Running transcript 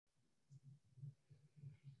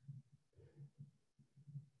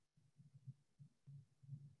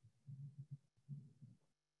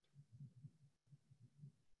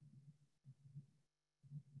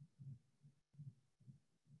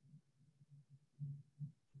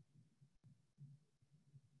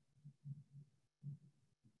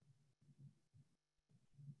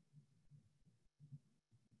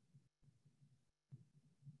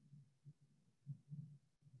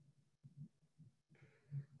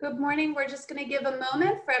Good morning. We're just going to give a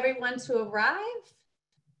moment for everyone to arrive.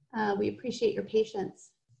 We appreciate your patience.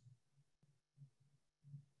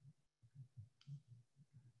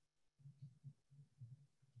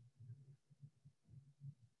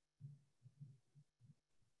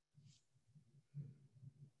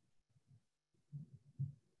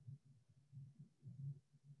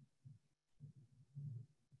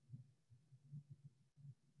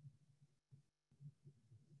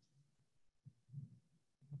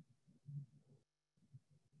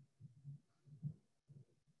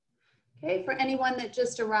 Okay, for anyone that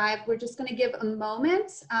just arrived, we're just going to give a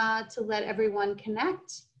moment to let everyone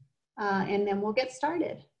connect, and then we'll get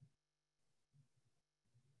started.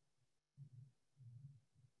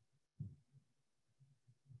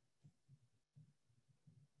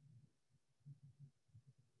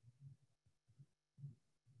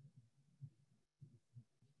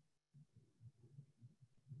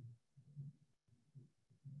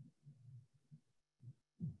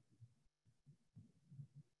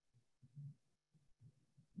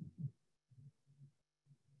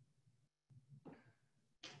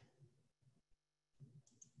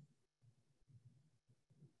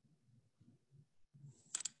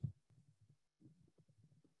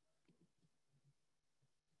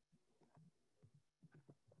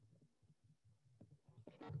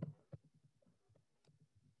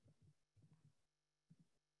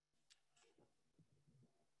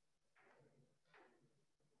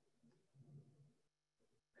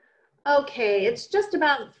 Okay, it's just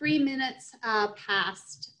about 3 minutes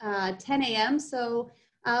past 10 a.m. So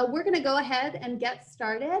we're going to go ahead and get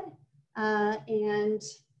started.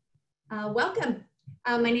 Welcome.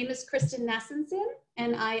 My name is Kristen Nessenson,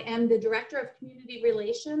 and I am the Director of Community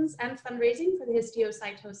Relations and Fundraising for the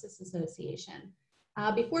Histiocytosis Association.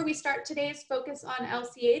 Before we start today's Focus on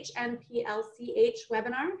LCH and PLCH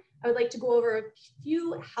webinar, I would like to go over a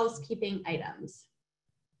few housekeeping items.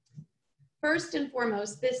 First and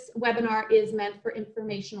foremost, this webinar is meant for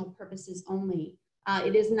informational purposes only.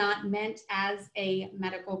 It is not meant as a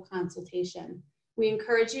medical consultation. We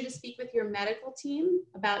encourage you to speak with your medical team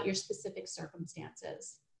about your specific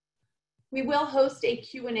circumstances. We will host a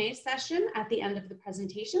Q&A session at the end of the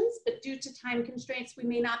presentations, but due to time constraints, we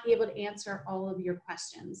may not be able to answer all of your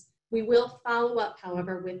questions. We will follow up,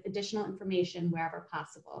 however, with additional information wherever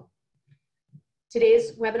possible.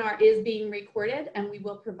 Today's webinar is being recorded, and we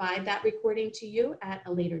will provide that recording to you at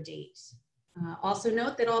a later date. Also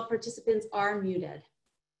note that all participants are muted.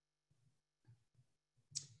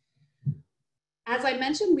 As I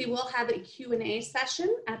mentioned, we will have a Q&A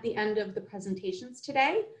session at the end of the presentations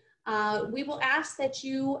today. We will ask that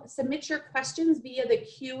you submit your questions via the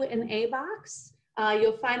Q&A box.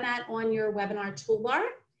 You'll find that on your webinar toolbar.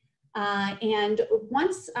 And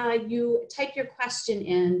once you type your question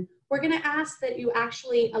in, we're going to ask that you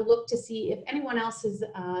actually look to see if anyone else has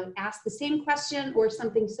asked the same question or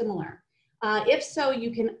something similar. If so,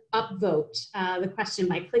 you can upvote the question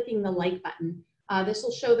by clicking the like button. This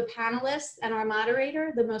will show the panelists and our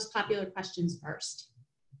moderator the most popular questions first.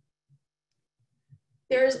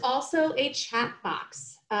 There is also a chat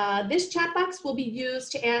box. This chat box will be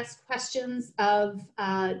used to ask questions of,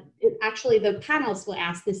 actually the panelists will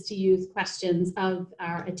ask this to use questions of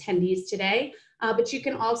our attendees today, but you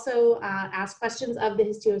can also ask questions of the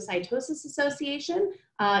Histiocytosis Association.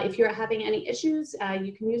 If you're having any issues,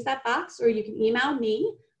 you can use that box, or you can email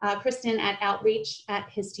me, Kristen at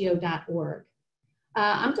outreach@histio.org.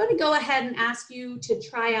 I'm going to go ahead and ask you to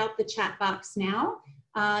try out the chat box now.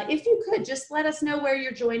 If you could, just let us know where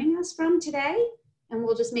you're joining us from today, and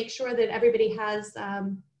we'll just make sure that everybody has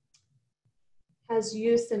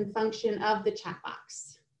use and function of the chat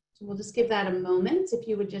box. So we'll just give that a moment. If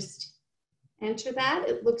you would just enter that.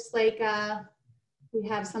 It looks like we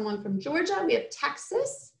have someone from Georgia, we have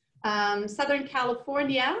Texas, Southern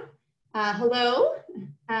California, hello,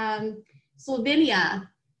 Slovenia,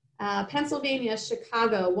 Pennsylvania,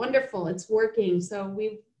 Chicago, wonderful, it's working. So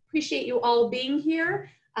we appreciate you all being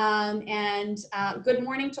here, good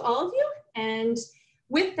morning to all of you. And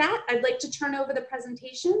with that, I'd like to turn over the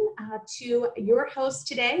presentation to your host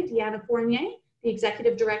today, Deanna Fournier, the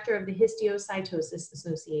Executive Director of the Histiocytosis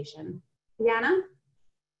Association. Deanna?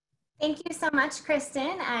 Thank you so much,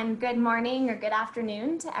 Kristen, and good morning or good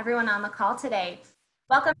afternoon to everyone on the call today.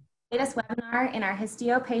 Welcome to the latest webinar in our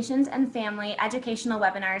Histio Patient and Family Educational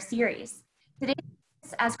Webinar Series. Today,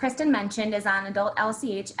 as Kristen mentioned, is on Adult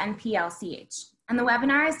LCH and PLCH, and the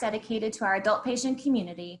webinar is dedicated to our adult patient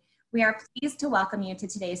community. We are pleased to welcome you to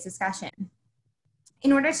today's discussion.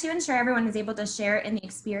 In order to ensure everyone is able to share in the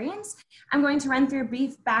experience, I'm going to run through a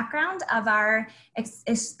brief background of our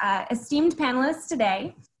esteemed panelists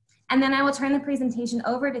today, And then I will turn the presentation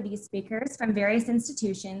over to these speakers from various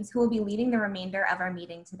institutions who will be leading the remainder of our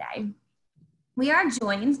meeting today. We are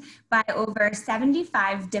joined by over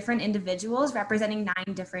 75 different individuals representing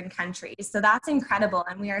 9 different countries. So that's incredible.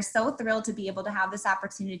 And we are so thrilled to be able to have this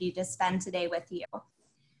opportunity to spend today with you.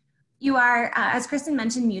 You are, as Kristen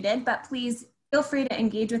mentioned, muted, but please feel free to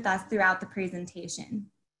engage with us throughout the presentation.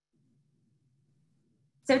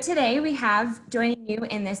 So today we have joining you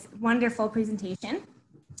in this wonderful presentation,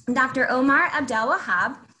 Dr. Omar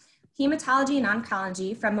Abdel-Wahab, Hematology and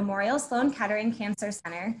Oncology from Memorial Sloan Kettering Cancer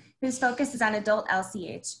Center, whose focus is on adult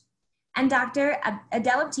LCH, and Dr.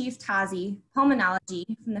 Abdelatif Tazi, Pulmonology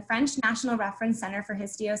from the French National Reference Center for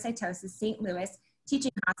Histiocytosis, St. Louis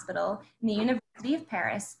Teaching Hospital in the University of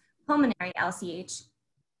Paris, Pulmonary LCH,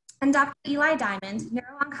 and Dr. Eli Diamond,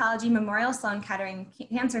 Neuro-Oncology Memorial Sloan Kettering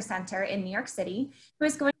Cancer Center in New York City, who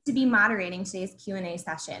is going to be moderating today's Q&A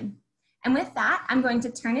session. And with that, I'm going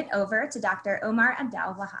to turn it over to Dr. Omar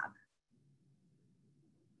Abdel-Wahab.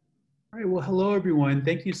 All right, well, hello, everyone.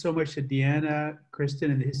 Thank you so much to Deanna,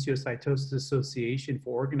 Kristen, and the Histiocytosis Association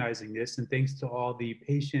for organizing this, and thanks to all the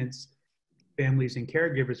patients, families, and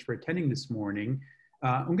caregivers for attending this morning.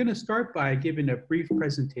 I'm going to start by giving a brief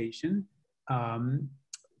presentation on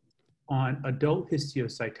adult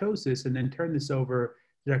histiocytosis, and then turn this over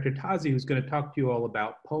to Dr. Tazi, who's going to talk to you all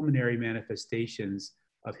about pulmonary manifestations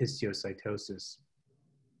of histiocytosis.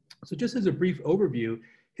 So just as a brief overview,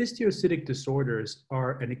 histiocytic disorders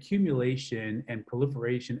are an accumulation and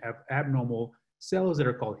proliferation of abnormal cells that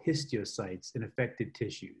are called histiocytes in affected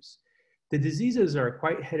tissues. The diseases are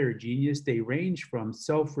quite heterogeneous. They range from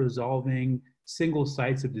self-resolving single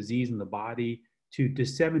sites of disease in the body to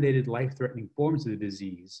disseminated life-threatening forms of the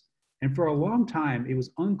disease. And for a long time, it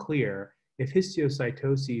was unclear if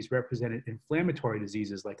histiocytoses represented inflammatory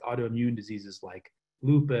diseases like autoimmune diseases like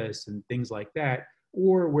lupus and things like that,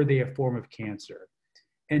 or were they a form of cancer?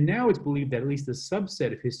 And now it's believed that at least a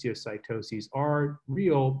subset of histiocytoses are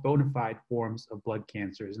real bona fide forms of blood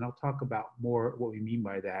cancers. And I'll talk about more what we mean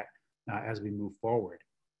by that as we move forward.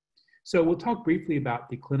 So we'll talk briefly about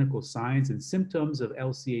the clinical signs and symptoms of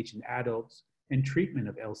LCH in adults and treatment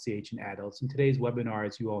of LCH in adults. And today's webinar,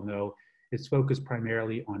 as you all know, is focused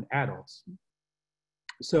primarily on adults.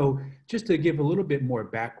 So just to give a little bit more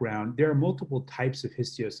background, there are multiple types of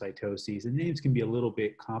histiocytoses, and names can be a little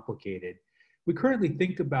bit complicated. We currently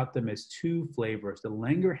think about them as 2 flavors, the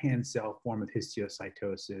Langerhans cell form of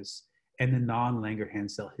histiocytosis and the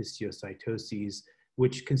non-Langerhans cell histiocytoses,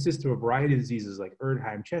 which consist of a variety of diseases like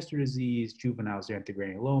Erdheim-Chester disease, juvenile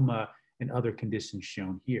xanthogranuloma, and other conditions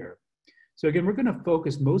shown here. So again, we're going to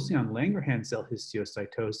focus mostly on Langerhans cell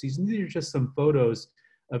histiocytoses, and these are just some photos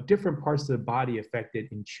of different parts of the body affected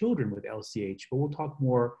in children with LCH, but we'll talk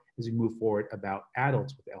more as we move forward about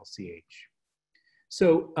adults with LCH.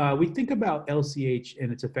 So we think about LCH and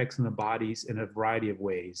its effects on the bodies in a variety of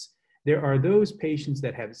ways. There are those patients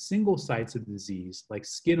that have single sites of disease, like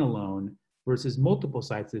skin alone, versus multiple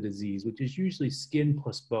sites of disease, which is usually skin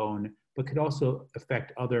plus bone, but could also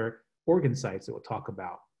affect other organ sites that we'll talk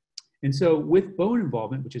about. And so with bone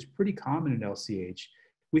involvement, which is pretty common in LCH,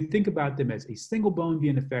 we think about them as a single bone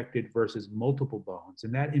being affected versus multiple bones,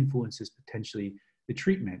 and that influences potentially the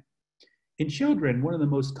treatment. In children, one of the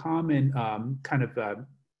most common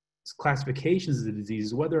classifications of the disease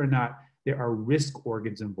is whether or not there are risk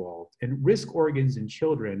organs involved. And risk organs in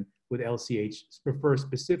children with LCH refer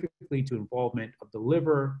specifically to involvement of the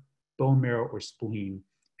liver, bone marrow, or spleen.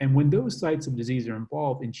 And when those sites of disease are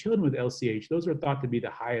involved in children with LCH, those are thought to be the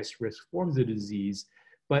highest risk forms of the disease.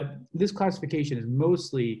 But this classification is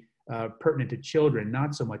mostly pertinent to children,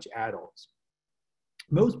 not so much adults.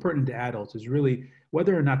 Most pertinent to adults is really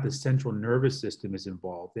whether or not the central nervous system is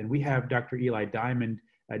involved. And we have Dr. Eli Diamond,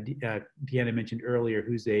 Deanna mentioned earlier,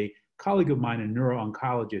 who's a colleague of mine, a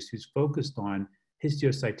neuro-oncologist who's focused on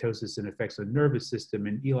histiocytosis and effects on the nervous system.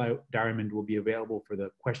 And Eli Diamond will be available for the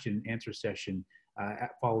question and answer session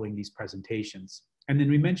following these presentations. And then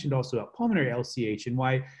we mentioned also about pulmonary LCH and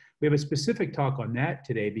why we have a specific talk on that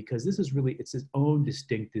today, because this is really, it's its own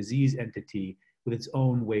distinct disease entity with its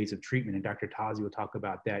own ways of treatment. And Dr. Tazi will talk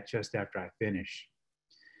about that just after I finish.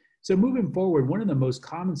 So moving forward, one of the most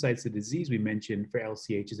common sites of disease we mentioned for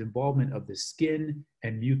LCH is involvement of the skin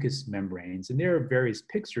and mucous membranes. And there are various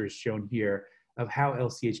pictures shown here of how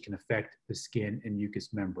LCH can affect the skin and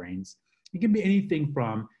mucous membranes. It can be anything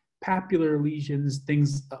from papular lesions,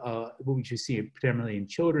 things what we should see primarily in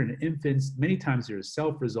children and infants. Many times they're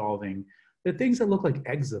self-resolving. They're things that look like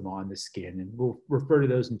eczema on the skin, and we'll refer to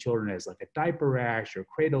those in children as like a diaper rash or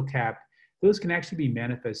cradle cap. Those can actually be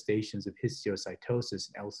manifestations of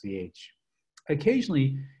histiocytosis and LCH.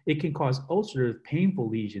 Occasionally, it can cause ulcerative, painful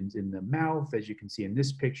lesions in the mouth, as you can see in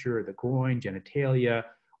this picture, the groin, genitalia.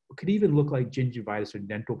 It could even look like gingivitis or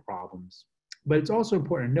dental problems. But it's also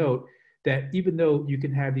important to note that even though you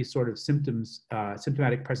can have these sort of symptoms,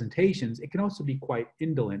 symptomatic presentations, it can also be quite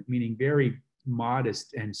indolent, meaning very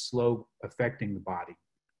modest and slow affecting the body.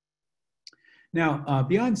 Now,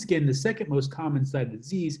 beyond skin, the second most common site of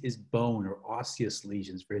disease is bone or osseous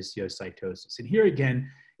lesions for histiocytosis. And here again,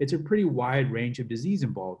 it's a pretty wide range of disease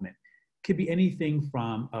involvement. It could be anything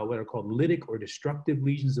from what are called lytic or destructive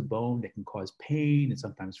lesions of bone that can cause pain and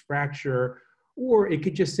sometimes fracture, or it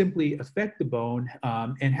could just simply affect the bone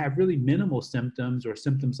and have really minimal symptoms or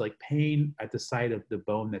symptoms like pain at the site of the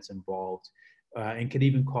bone that's involved, and can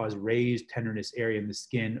even cause raised tenderness area in the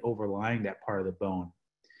skin overlying that part of the bone.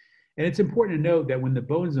 And it's important to note that when the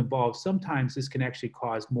bone is involved, sometimes this can actually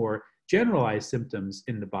cause more generalized symptoms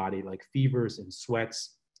in the body, like fevers and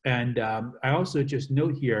sweats. And I also just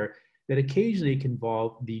note here that occasionally it can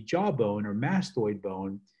involve the jawbone or mastoid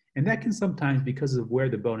bone, and that can sometimes, because of where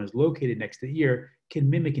the bone is located next to the ear, can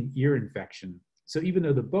mimic an ear infection. So even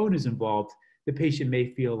though the bone is involved, the patient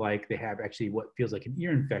may feel like they have actually what feels like an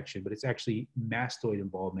ear infection, but it's actually mastoid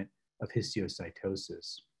involvement of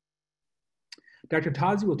histiocytosis. Dr.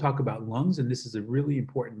 Tazi will talk about lungs, and this is a really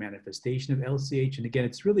important manifestation of LCH. And again,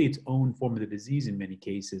 it's really its own form of the disease in many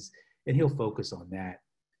cases, and he'll focus on that.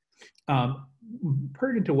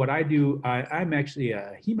 Pertinent to what I do, I'm actually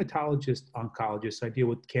a hematologist oncologist, so I deal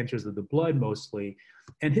with cancers of the blood mostly,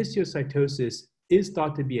 and histiocytosis is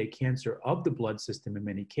thought to be a cancer of the blood system in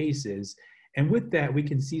many cases. And with that, we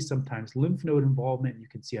can see sometimes lymph node involvement. You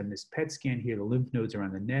can see on this PET scan here, the lymph nodes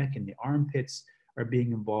around the neck and the armpits are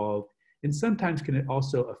being involved. And sometimes can it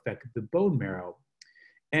also affect the bone marrow.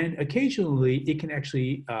 And occasionally it can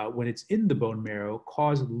actually, when it's in the bone marrow,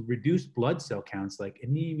 cause reduced blood cell counts like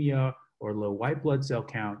anemia or low white blood cell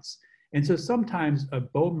counts. And so sometimes a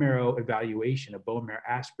bone marrow evaluation, a bone marrow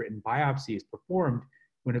aspirate and biopsy is performed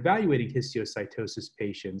when evaluating histiocytosis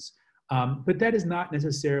patients. But that is not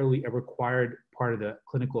necessarily a required part of the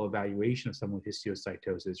clinical evaluation of someone with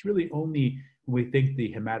histiocytosis. Really only when we think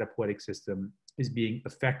the hematopoietic system is being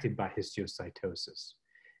affected by histiocytosis.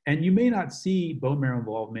 And you may not see bone marrow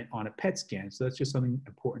involvement on a PET scan, so that's just something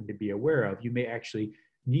important to be aware of. You may actually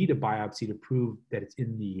need a biopsy to prove that it's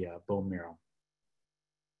in the bone marrow.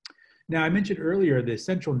 Now, I mentioned earlier the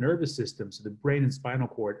central nervous system, so the brain and spinal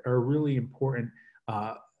cord, are a really important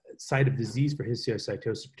site of disease for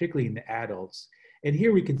histiocytosis, particularly in the adults. And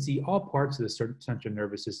here we can see all parts of the central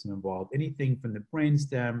nervous system involved, anything from the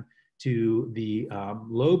brainstem to the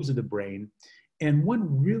lobes of the brain. And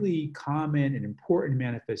one really common and important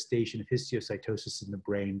manifestation of histiocytosis in the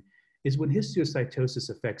brain is when histiocytosis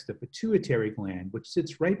affects the pituitary gland, which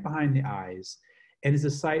sits right behind the eyes and is a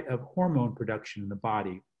site of hormone production in the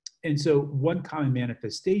body. And so one common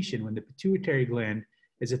manifestation when the pituitary gland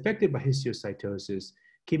is affected by histiocytosis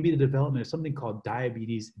can be the development of something called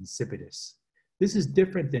diabetes insipidus. This is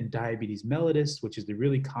different than diabetes mellitus, which is the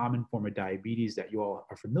really common form of diabetes that you all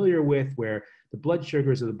are familiar with, where the blood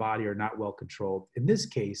sugars of the body are not well controlled. In this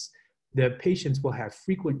case, the patients will have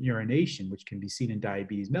frequent urination, which can be seen in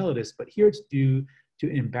diabetes mellitus, but here it's due to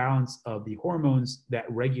an imbalance of the hormones that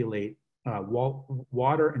regulate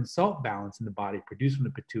water and salt balance in the body produced from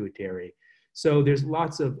the pituitary. So there's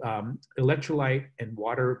lots of electrolyte and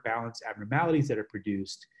water balance abnormalities that are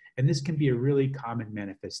produced. And this can be a really common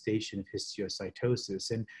manifestation of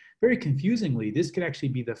histiocytosis. And very confusingly, this can actually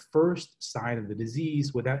be the first sign of the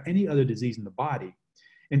disease without any other disease in the body.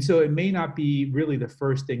 And so it may not be really the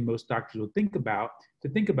first thing most doctors will think about to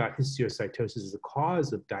think about histiocytosis as a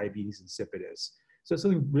cause of diabetes insipidus. So it's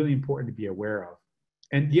something really important to be aware of.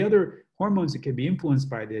 And the other hormones that can be influenced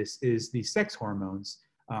by this is the sex hormones,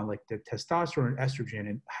 like the testosterone and estrogen,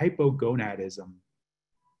 and hypogonadism,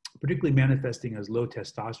 particularly manifesting as low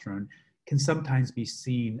testosterone, can sometimes be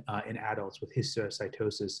seen in adults with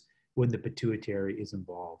histiocytosis when the pituitary is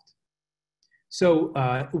involved. So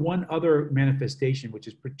one other manifestation, which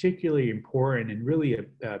is particularly important and really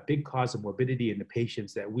a big cause of morbidity in the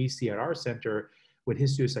patients that we see at our center when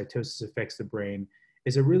histiocytosis affects the brain,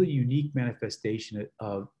 is a really unique manifestation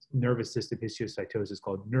of nervous system histiocytosis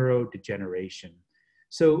called neurodegeneration.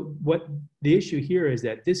 So what the issue here is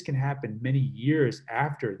that this can happen many years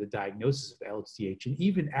after the diagnosis of LCH, and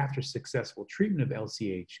even after successful treatment of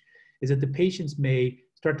LCH, is that the patients may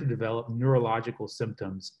start to develop neurological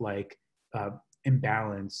symptoms like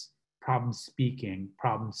imbalance, problems speaking,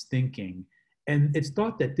 problems thinking. And it's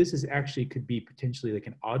thought that this is actually could be potentially like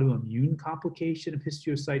an autoimmune complication of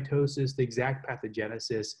histiocytosis. The exact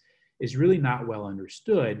pathogenesis is really not well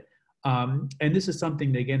understood. And this is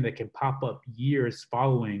something that, again, that can pop up years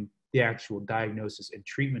following the actual diagnosis and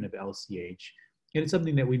treatment of LCH. And it's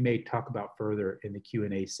something that we may talk about further in the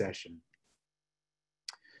Q&A session.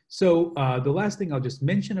 So the last thing I'll just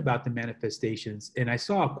mention about the manifestations, and I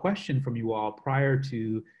saw a question from you all prior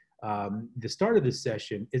to the start of this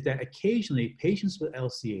session, is that occasionally patients with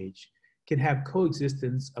LCH can have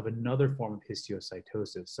coexistence of another form of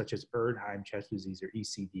histiocytosis, such as Erdheim-Chest disease or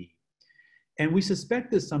ECD. And we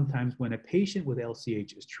suspect this sometimes when a patient with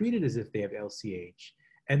LCH is treated as if they have LCH,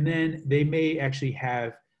 and then they may actually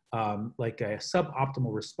have like a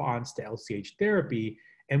suboptimal response to LCH therapy,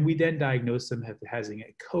 and we then diagnose them as having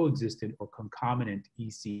a coexistent or concomitant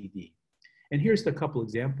ECD. And here's a couple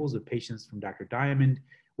examples of patients from Dr. Diamond,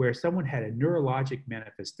 where someone had a neurologic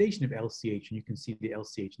manifestation of LCH, and you can see the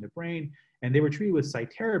LCH in the brain, and they were treated with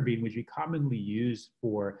cytarabine, which we commonly use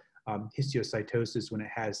for histiocytosis when it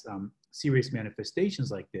has serious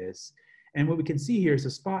manifestations like this. And what we can see here is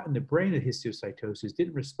a spot in the brain of histiocytosis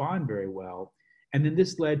didn't respond very well. And then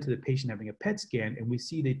this led to the patient having a PET scan, and we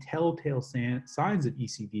see the telltale signs of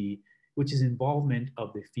ECD, which is involvement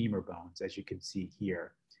of the femur bones, as you can see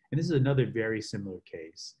here. And this is another very similar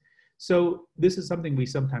case. So this is something we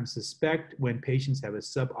sometimes suspect when patients have a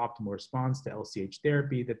suboptimal response to LCH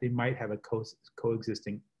therapy, that they might have a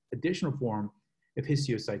coexisting additional form of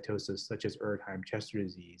histiocytosis, such as Erdheim-Chest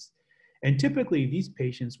disease. And typically, these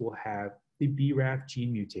patients will have the BRAF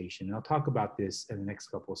gene mutation. And I'll talk about this in the next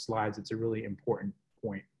couple of slides. It's a really important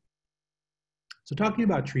point. So talking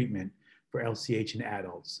about treatment for LCH in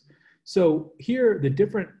adults. So here, the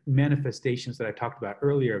different manifestations that I talked about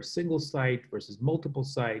earlier of single site versus multiple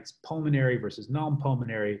sites, pulmonary versus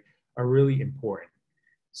non-pulmonary, are really important.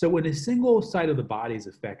 So when a single site of the body is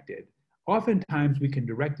affected, oftentimes we can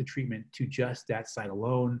direct the treatment to just that site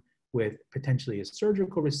alone, with potentially a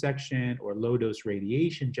surgical resection or low-dose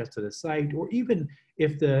radiation just to the site, or even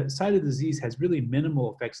if the site of the disease has really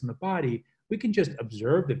minimal effects on the body, we can just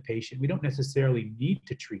observe the patient. We don't necessarily need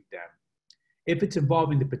to treat them. If it's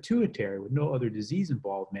involving the pituitary with no other disease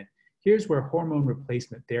involvement, here's where hormone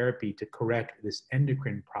replacement therapy to correct this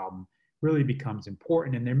endocrine problem really becomes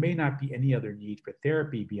important, and there may not be any other need for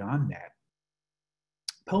therapy beyond that.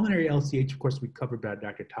 Pulmonary LCH, of course, we covered by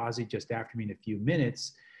Dr. Tazi just after me in a few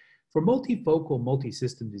minutes. For multifocal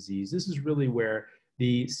multisystem disease, this is really where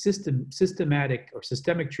the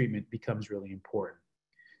systemic treatment becomes really important.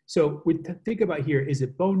 So we think about here, is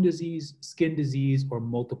it bone disease, skin disease, or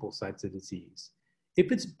multiple sites of disease?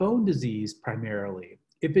 If it's bone disease primarily,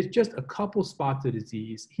 if it's just a couple spots of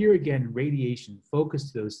disease, here again, radiation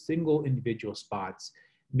focused to those single individual spots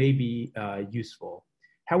may be useful.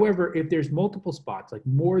 However, if there's multiple spots, like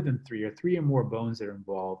more than three or more bones that are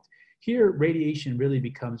involved, here radiation really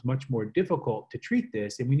becomes much more difficult to treat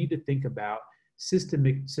this, and we need to think about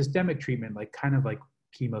systemic treatment, like kind of like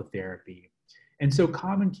chemotherapy. And so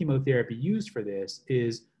common chemotherapy used for this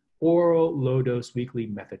is oral low-dose weekly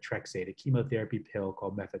methotrexate, a chemotherapy pill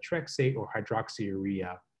called methotrexate or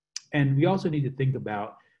hydroxyurea. And we also need to think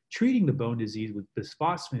about treating the bone disease with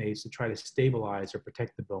bisphosphonates to try to stabilize or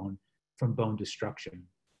protect the bone from bone destruction.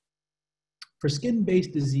 For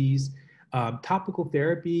skin-based disease, topical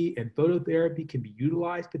therapy and phototherapy can be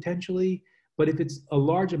utilized potentially, but if it's a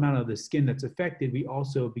large amount of the skin that's affected, we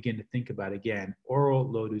also begin to think about, again, oral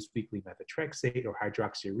low-dose weekly methotrexate or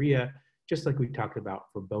hydroxyurea, just like we talked about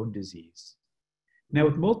for bone disease. Now,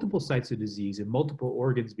 with multiple sites of disease and multiple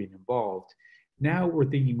organs being involved, now we're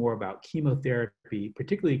thinking more about chemotherapy,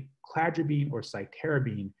 particularly cladribine or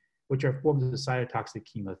cytarabine, which are forms of cytotoxic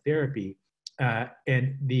chemotherapy.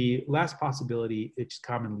 And the last possibility, which is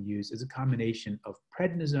commonly used, is a combination of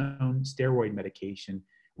prednisone steroid medication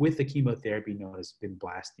with the chemotherapy known as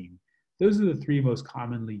vinblastine. Those are the three most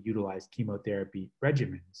commonly utilized chemotherapy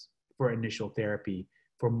regimens for initial therapy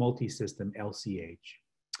for multisystem LCH.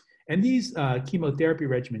 And these chemotherapy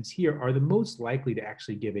regimens here are the most likely to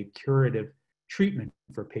actually give a curative treatment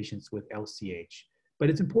for patients with LCH. But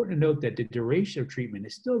it's important to note that the duration of treatment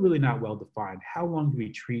is still really not well defined. How long do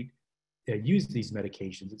we use these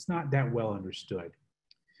medications? It's not that well understood.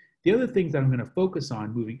 The other things that I'm going to focus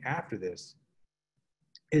on moving after this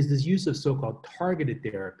is this use of so-called targeted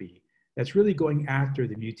therapy that's really going after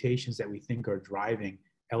the mutations that we think are driving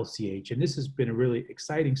LCH. And this has been a really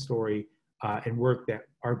exciting story and work that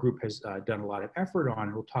our group has done a lot of effort on,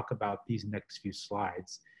 and we'll talk about these next few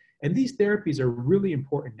slides. And these therapies are really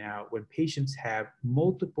important now when patients have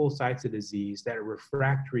multiple sites of disease that are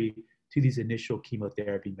refractory to these initial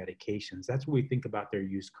chemotherapy medications. That's what we think about their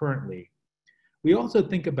use currently. We also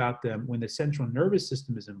think about them when the central nervous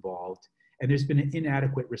system is involved and there's been an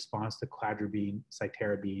inadequate response to cladribine,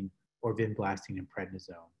 cytarabine, or vinblastine and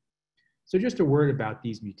prednisone. So just a word about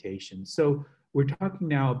these mutations. So we're talking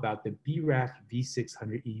now about the BRAF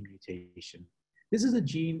V600E mutation. This is a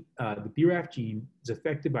gene, the BRAF gene is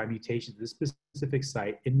affected by mutations at this specific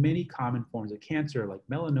site in many common forms of cancer like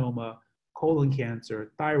melanoma, colon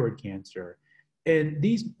cancer, thyroid cancer. And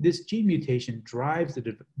this gene mutation drives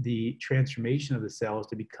the transformation of the cells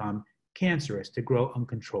to become cancerous, to grow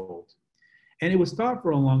uncontrolled. And it was thought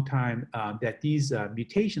for a long time that these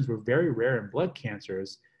mutations were very rare in blood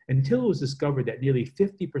cancers until it was discovered that nearly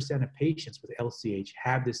 50% of patients with LCH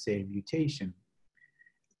have the same mutation.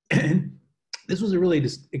 And this was a really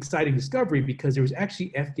exciting discovery because there was actually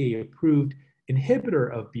FDA-approved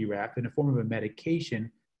inhibitor of BRAF in the form of a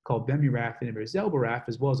medication called bemurafenib or zelboraf,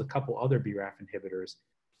 as well as a couple other BRAF inhibitors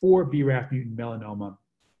for BRAF mutant melanoma,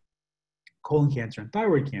 colon cancer, and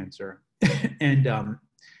thyroid cancer. And I'm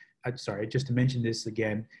sorry, just to mention this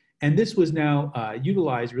again. And this was now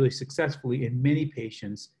utilized really successfully in many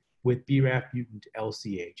patients with BRAF mutant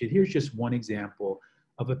LCH. And here's just one example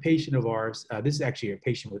of a patient of ours. This is actually a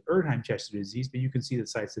patient with Erdheim-Chester disease, but you can see the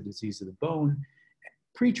sites of disease of the bone,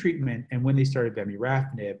 pre-treatment, and when they started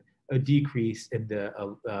bemurafenib, a decrease in the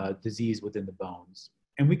disease within the bones.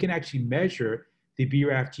 And we can actually measure the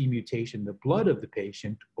BRAF gene mutation in the blood of the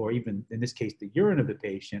patient, or even in this case, the urine of the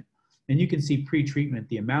patient. And you can see pre-treatment,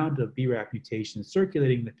 the amount of BRAF mutation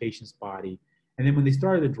circulating in the patient's body. And then when they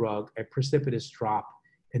started the drug, a precipitous drop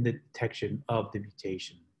in the detection of the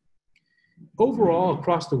mutation. Overall,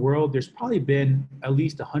 across the world, there's probably been at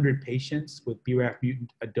least 100 patients with BRAF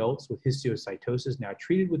mutant adults with histiocytosis now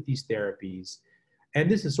treated with these therapies. And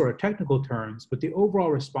this is sort of technical terms, but the overall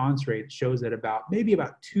response rate shows that maybe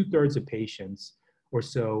about 2/3 of patients or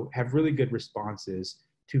so have really good responses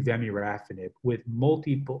to bemurafenib with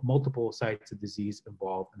multiple sites of disease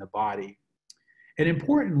involved in the body. And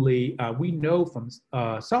importantly, we know from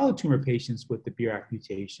solid tumor patients with the BRAF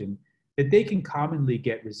mutation that they can commonly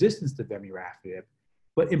get resistance to bemurafenib.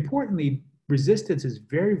 But importantly, resistance is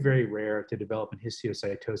very, very rare to develop in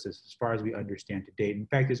histiocytosis as far as we understand to date. In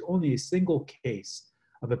fact, there's only a single case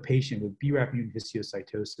of a patient with BRAF mutant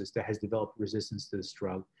histiocytosis that has developed resistance to this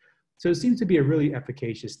drug. So it seems to be a really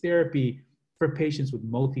efficacious therapy for patients with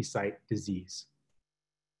multi-site disease.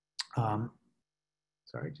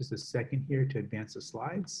 Sorry, just a second here to advance the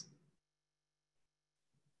slides.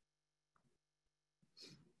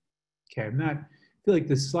 Okay, I feel like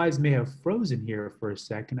the slides may have frozen here for a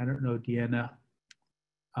second. I don't know, Deanna.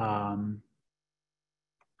 I'm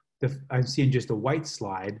seeing just a white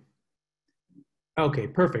slide. Okay,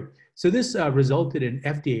 perfect. So this resulted in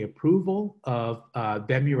FDA approval of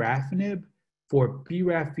bemurafenib for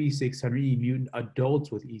BRAF V600E mutant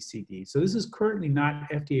adults with ECD. So this is currently not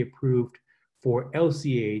FDA approved for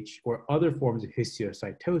LCH or other forms of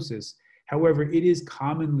histiocytosis. However, it is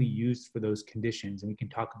commonly used for those conditions, and we can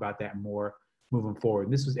talk about that more moving forward.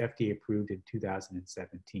 And this was FDA approved in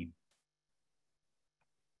 2017.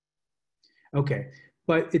 Okay,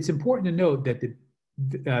 but it's important to note that the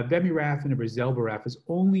bemurafenib or zelboraf is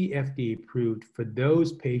only FDA approved for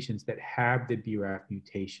those patients that have the BRAF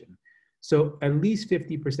mutation. So at least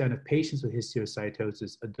 50% of patients with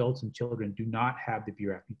histiocytosis, adults and children, do not have the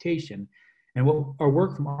BRAF mutation. And what our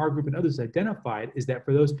work from our group and others identified is that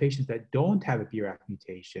for those patients that don't have a BRAF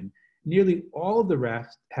mutation, nearly all of the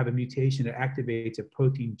rest have a mutation that activates a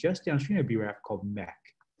protein just downstream of BRAF called MEK.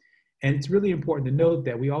 And it's really important to note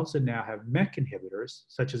that we also now have MEK inhibitors,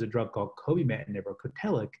 such as a drug called cobimetinib or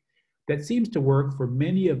Cotellic, that seems to work for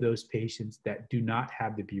many of those patients that do not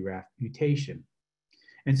have the BRAF mutation.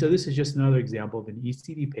 And so this is just another example of an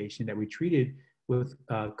ECD patient that we treated with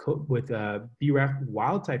BRAF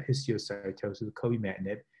wild-type histiocytosis with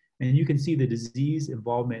cobimetinib. And you can see the disease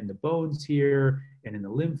involvement in the bones here and in the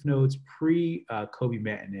lymph nodes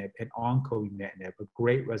pre-cobimetinib and on cobimetinib, a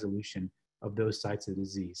great resolution of those sites of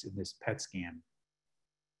disease in this PET scan.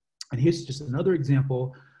 And here's just another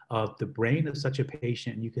example of the brain of such a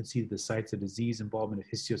patient. And you can see the sites of disease involvement of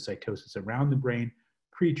histiocytosis around the brain,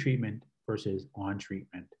 pre-treatment versus on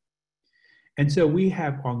treatment. And so we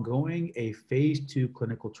have ongoing a phase 2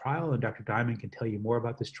 clinical trial, and Dr. Diamond can tell you more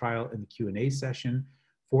about this trial in the Q&A session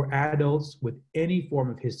for adults with any form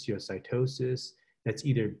of histiocytosis that's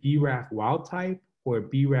either BRAF wild type or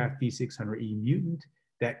BRAF V600E mutant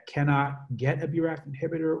that cannot get a BRAF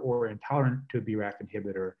inhibitor or intolerant to a BRAF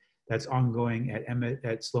inhibitor. That's ongoing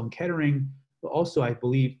at Sloan Kettering, but also I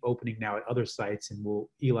believe opening now at other sites, and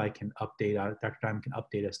Eli can update, Dr. Diamond can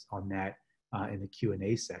update us on that in the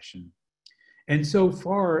Q&A session. And so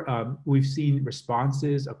far, we've seen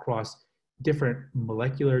responses across different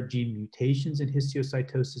molecular gene mutations in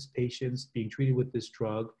histiocytosis patients being treated with this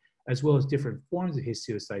drug, as well as different forms of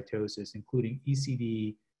histiocytosis, including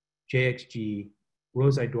ECD, JXG,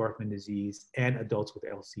 Rosai-Dorfman disease, and adults with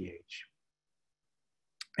LCH.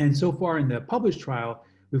 And so far in the published trial,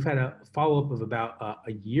 we've had a follow-up of about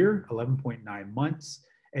a year, 11.9 months,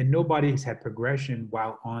 and nobody has had progression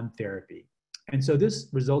while on therapy. And so this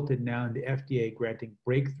resulted now in the FDA granting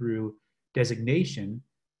breakthrough designation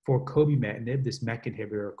for cobimetinib, this MEK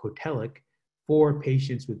inhibitor, Cotelic, for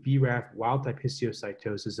patients with BRAF wild-type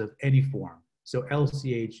histiocytosis of any form. So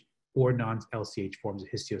LCH or non-LCH forms of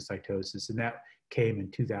histiocytosis, and that came in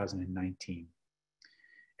 2019.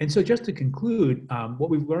 And so just to conclude, what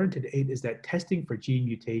we've learned to date is that testing for gene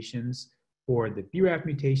mutations for the BRAF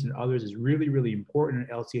mutation and others is really, really important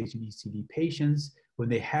in LCH and ECD patients when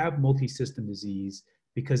they have multi-system disease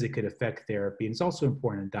because it could affect therapy. And it's also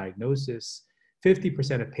important in diagnosis.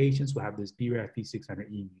 50% of patients will have this BRAF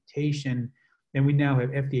V600E mutation. And we now have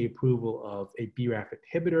FDA approval of a BRAF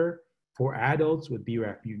inhibitor for adults with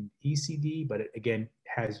BRAF mutant ECD, but it again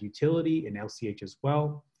has utility in LCH as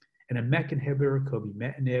well. And a MEK inhibitor,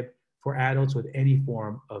 cobimetinib, for adults with any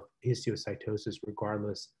form of histiocytosis,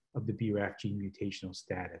 regardless of the BRAF gene mutational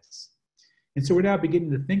status. And so we're now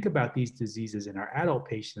beginning to think about these diseases in our adult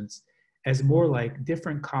patients as more like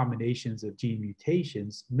different combinations of gene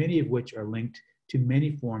mutations, many of which are linked to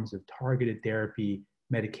many forms of targeted therapy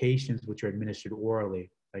medications which are administered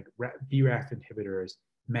orally, like BRAF inhibitors,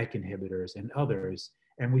 MEK inhibitors, and others.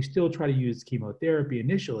 And we still try to use chemotherapy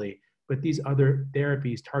initially, but these other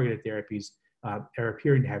therapies, targeted therapies, are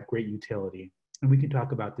appearing to have great utility. And we can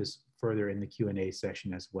talk about this further in the Q&A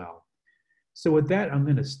session as well. So with that, I'm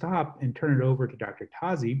going to stop and turn it over to Dr.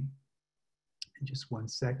 Tazi. In just 1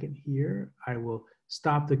 second here, I will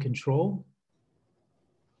stop the control.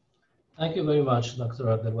 Thank you very much, Dr.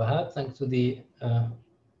 Abdul Wahab. Thanks to the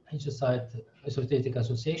Histiocytosis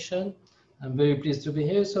Association. I'm very pleased to be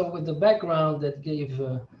here. So with the background that gave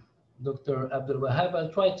Dr. Abdul Wahab,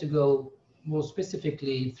 I'll try to go more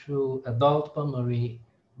specifically through adult pulmonary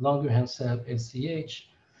Langerhans cell LCH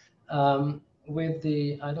with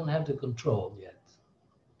the, I don't have the control yet.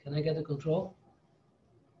 Can I get the control?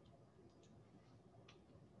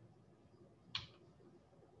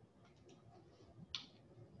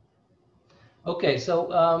 Okay,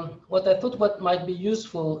 so what I thought what might be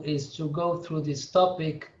useful is to go through this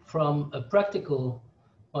topic from a practical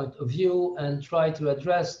point of view and try to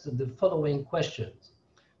address the following questions.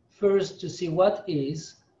 First, to see what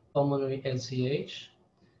is pulmonary LCH.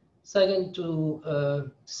 Second,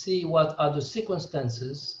 to see what are the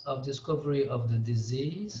circumstances of discovery of the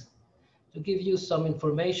disease. To give you some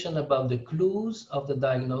information about the clues of the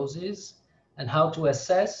diagnosis and how to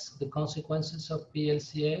assess the consequences of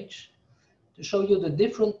PLCH. To show you the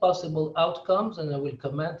different possible outcomes, and I will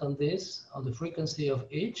comment on this, on the frequency of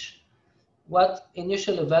each, what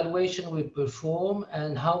initial evaluation we perform,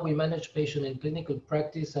 and how we manage patient in clinical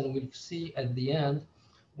practice, and we'll see at the end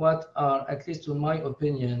what are, at least in my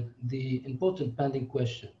opinion, the important pending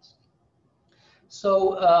questions.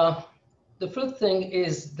 So the first thing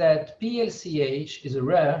is that PLCH is a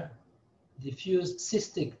rare, diffuse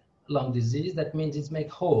cystic lung disease. That means it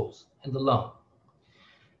makes holes in the lung.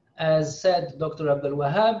 As said Dr. Abdul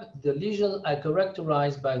Wahab, the lesions are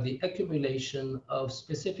characterized by the accumulation of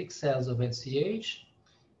specific cells of LCH,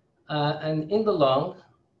 and in the lung,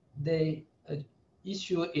 they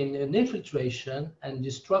issue in an infiltration and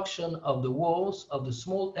destruction of the walls of the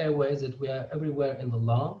small airways that we are everywhere in the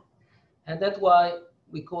lung, and that's why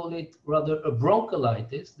we call it rather a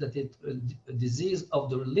bronchiolitis, that it's a disease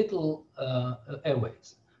of the little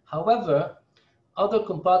airways. However, other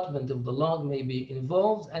compartments of the lung may be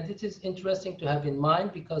involved, and it is interesting to have in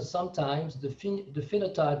mind because sometimes the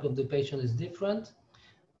phenotype of the patient is different,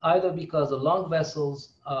 either because the lung vessels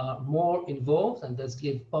are more involved, and that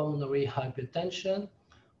gives pulmonary hypertension,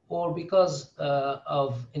 or because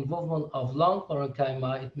of involvement of lung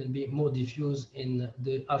parenchyma, it may be more diffuse in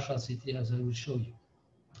the HRCT, as I will show you.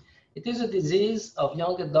 It is a disease of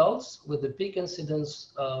young adults with a peak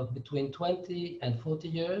incidence of between 20 and 40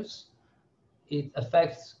 years. It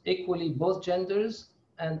affects equally both genders,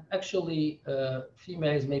 and actually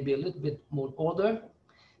females may be a little bit more older.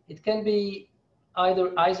 It can be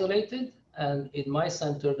either isolated, and in my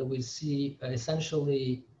center we see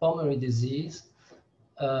essentially pulmonary disease,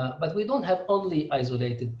 but we don't have only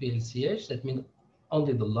isolated PLCH, that means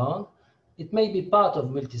only the lung. It may be part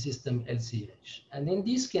of multisystem LCH. And in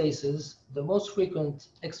these cases, the most frequent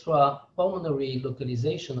extrapulmonary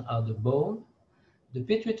localization are the bone, the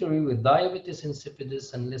pituitary with diabetes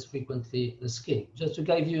insipidus, and less frequently the skin. Just to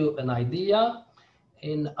give you an idea,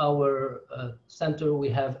 in our center we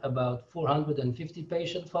have about 450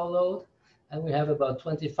 patients followed, and we have about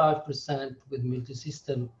 25% with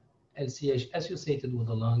multisystem LCH associated with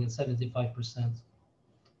the lung and 75%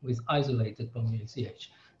 with isolated pulmonary LCH.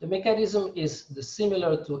 The mechanism is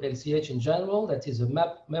similar to LCH in general. That is a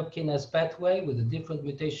MAP kinase pathway with a different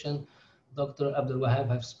mutation Dr. Abdul Wahab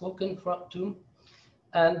have spoken to.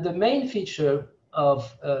 And the main feature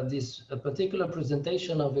of this particular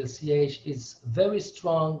presentation of LCH is very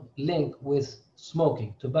strong link with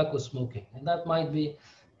smoking, tobacco smoking. And that might be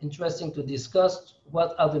interesting to discuss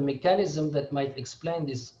what are the mechanisms that might explain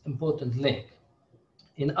this important link.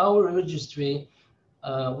 In our registry,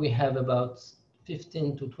 we have about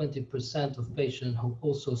 15 to 20% of patients who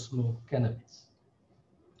also smoke cannabis.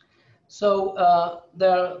 So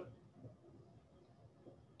there are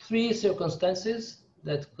three circumstances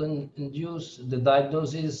that can induce the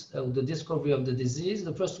diagnosis of the discovery of the disease.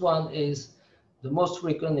 The first one is the most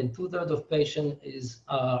frequent in 2/3 of patients is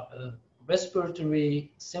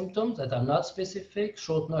respiratory symptoms that are not specific,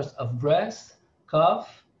 shortness of breath,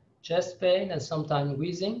 cough, chest pain, and sometimes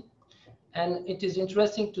wheezing. And it is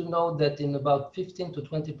interesting to note that in about 15 to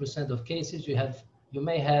 20% of cases, you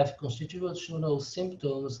may have constitutional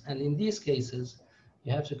symptoms, and in these cases,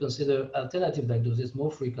 you have to consider alternative diagnosis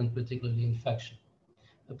more frequent, particularly infection.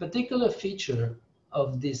 A particular feature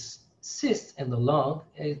of this cyst in the lung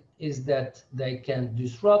is that they can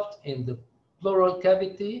disrupt in the pleural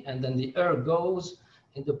cavity, and then the air goes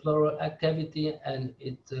in the pleural cavity, and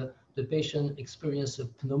the patient experiences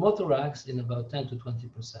a pneumothorax in about 10 to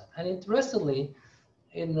 20%. And interestingly,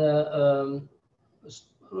 in a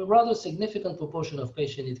rather significant proportion of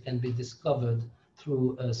patients, it can be discovered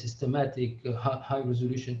through a systematic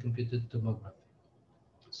high-resolution computed tomography.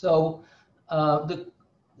 So the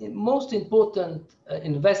most important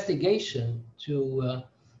investigation to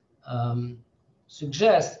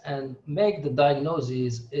suggest and make the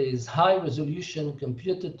diagnosis is high-resolution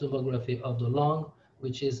computed tomography of the lung,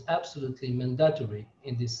 which is absolutely mandatory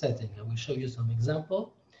in this setting. I will show you some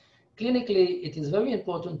example. Clinically, it is very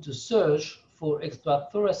important to search for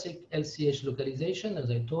extrathoracic LCH localization, as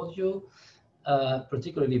I told you,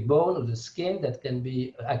 particularly bone or the skin that can be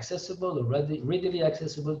accessible or readily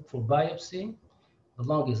accessible for biopsy. The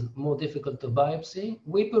lung is more difficult to biopsy.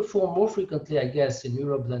 We perform more frequently, I guess, in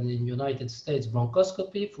Europe than in the United States,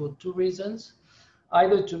 bronchoscopy for two reasons.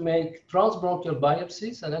 Either to make transbronchial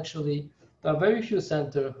biopsies, and actually there are very few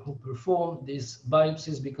centers who perform these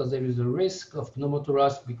biopsies because there is a risk of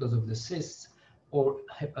pneumothorax because of the cysts or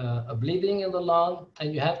a bleeding in the lung,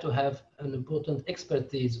 and you have to have an important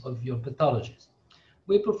expertise of your pathologist.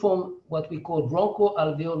 We perform what we call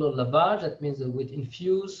bronchoalveolar lavage. That means that we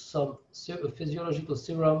infuse some physiological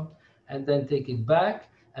serum and then take it back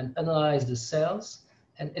and analyze the cells,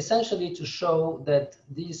 and essentially to show that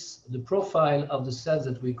the profile of the cells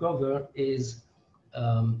that we cover is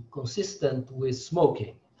consistent with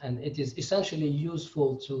smoking, and it is essentially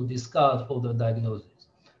useful to discard other diagnoses.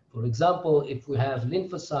 For example, if we have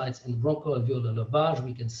lymphocytes in bronchoalveolar lavage,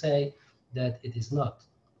 we can say that it is not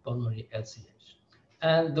pulmonary LCH.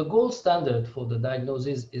 And the gold standard for the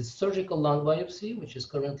diagnosis is surgical lung biopsy, which is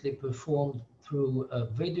currently performed through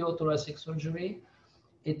radiothoracic surgery.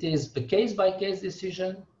 It is a case-by-case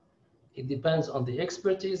decision. It depends on the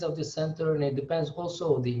expertise of the center, and it depends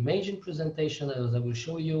also on the imaging presentation, as I will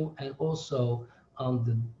show you, and also on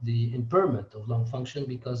the impairment of lung function,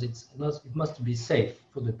 because it must be safe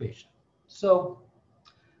for the patient. So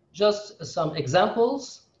just some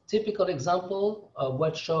examples, typical example of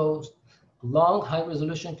what shows lung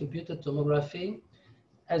high-resolution computed tomography.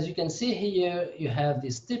 As you can see here, you have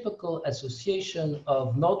this typical association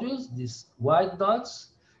of nodules, these white dots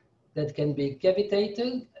that can be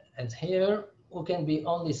cavitated, as here, or can be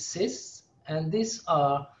only cysts, and these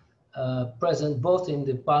are present both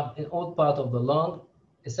in all part of the lung,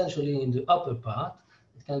 essentially in the upper part.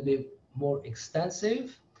 It can be more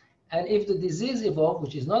extensive, and if the disease evolves,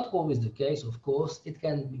 which is not always the case, of course, it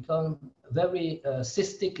can become very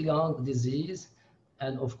cystic lung disease,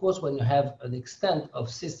 and of course, when you have an extent of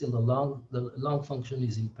cyst in the lung function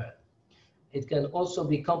is impaired. It can also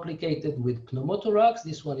be complicated with pneumothorax.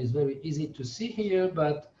 This one is very easy to see here,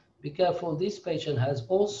 but be careful, this patient has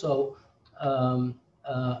also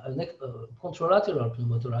contralateral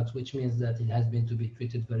pneumothorax, which means that it has been to be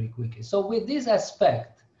treated very quickly. So with this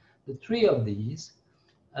aspect, the three of these,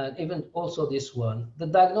 and even also this one, the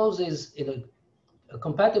diagnosis in a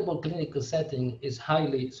compatible clinical setting is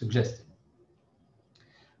highly suggestive.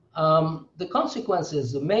 The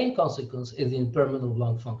consequences, the main consequence is the impairment of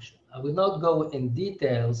lung function. I will not go in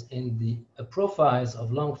details in the profiles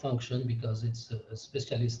of lung function because it's a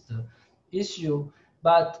specialist issue,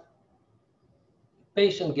 but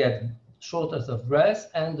patient get shortness of breath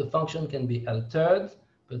and the function can be altered,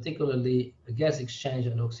 particularly gas exchange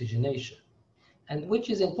and oxygenation. And which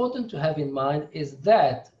is important to have in mind is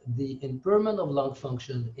that the impairment of lung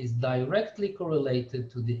function is directly correlated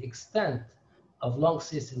to the extent of lung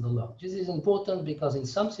cysts in the lung. This is important because in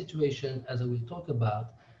some situations, as I will talk about,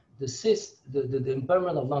 the cyst, the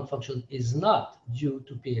impairment of lung function is not due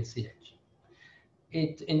to PLCH.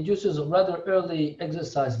 It induces a rather early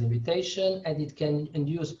exercise limitation, and it can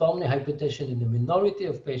induce pulmonary hypertension in the minority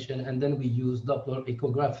of patients, and then we use Doppler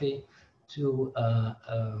echography to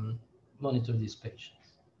monitor these patients.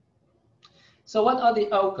 So what are the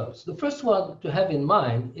outcomes? The first one to have in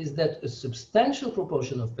mind is that a substantial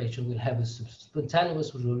proportion of patients will have a spontaneous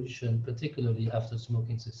resolution, particularly after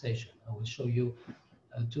smoking cessation. I will show you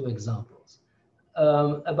two examples.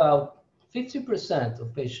 About 50%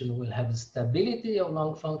 of patients will have a stability of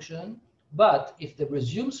lung function, but if they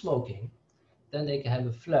resume smoking, then they can have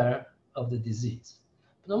a flare of the disease.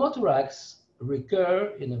 Pneumothorax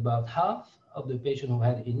recur in about half of the patients who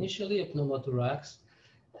had initially a pneumothorax,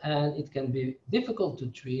 and it can be difficult to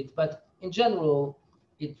treat, but in general,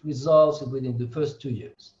 it resolves within the first 2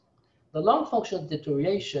 years. The lung function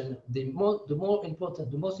deterioration, the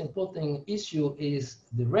most important issue is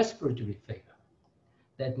the respiratory failure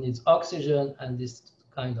that needs oxygen and this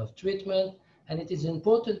kind of treatment. And it is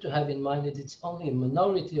important to have in mind that it's only a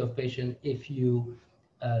minority of patients if you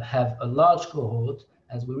have a large cohort.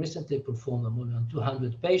 As we recently performed on more than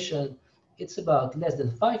 200 patients, it's about less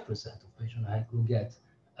than 5% of patients who get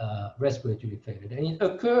respiratory failure. And it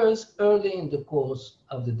occurs early in the course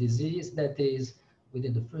of the disease, that is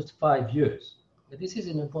within the first 5 years. But this is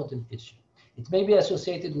an important issue. It may be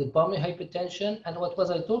associated with pulmonary hypertension, and what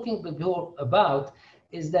was I talking before about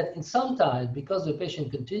is that in some time, because the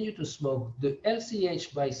patient continued to smoke, the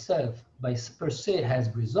LCH per se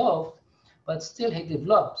has resolved, but still he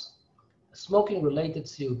develops smoking-related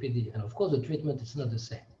COPD, and of course the treatment is not the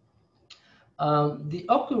same. The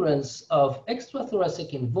occurrence of extrathoracic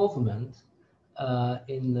involvement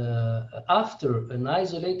after an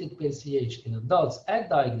isolated PLCH in adults at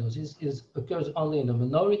diagnosis occurs only in a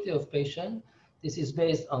minority of patients. This is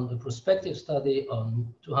based on the prospective study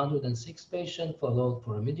on 206 patients followed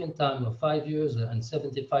for a median time of 5 years and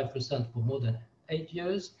 75% for more than 8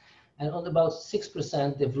 years. And on about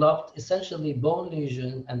 6% developed essentially bone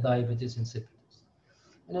lesion and diabetes insipidus.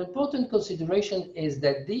 An important consideration is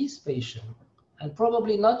that these patients, and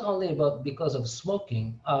probably not only because of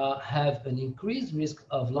smoking, have an increased risk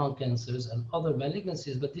of lung cancers and other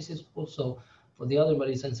malignancies, but this is also for the other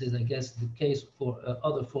malignancies, I guess, the case for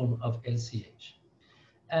other form of LCH.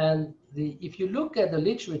 And if you look at the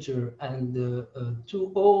literature and the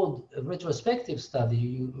two old retrospective study,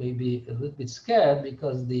 you may be a little bit scared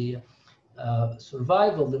because the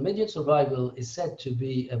the median survival is said to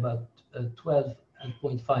be about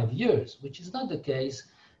 12.5 years, which is not the case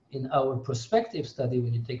in our prospective study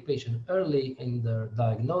when you take patients early in their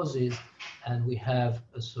diagnosis, and we have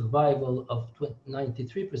a survival of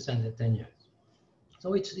 93% at 10 years.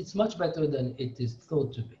 So it's much better than it is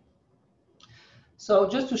thought to be. So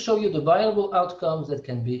just to show you the viable outcomes that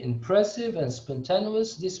can be impressive and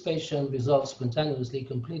spontaneous, this patient resolved spontaneously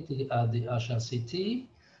completely at the HRCT.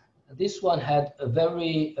 This one had a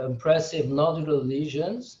very impressive nodular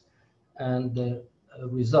lesions and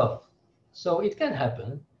resolved. So it can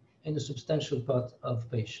happen in a substantial part of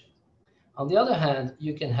patients. On the other hand,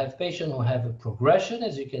 you can have patients who have a progression,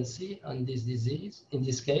 as you can see on this disease, in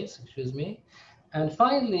this case, excuse me. And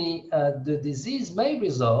finally, the disease may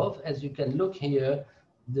resolve, as you can look here,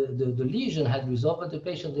 the lesion had resolved, but the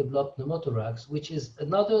patient developed pneumothorax, which is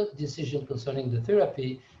another decision concerning the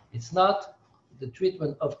therapy. It's not the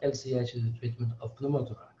treatment of LCH, it's the treatment of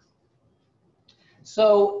pneumothorax.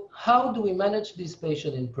 So how do we manage this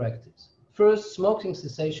patient in practice? First, smoking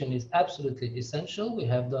cessation is absolutely essential. We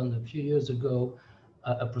have done a few years ago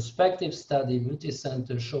a prospective study,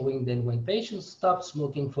 multi-center, showing that when patients stop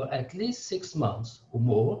smoking for at least 6 months or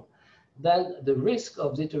more, then the risk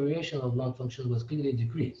of deterioration of lung function was clearly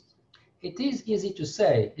decreased. It is easy to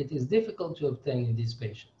say, it is difficult to obtain in these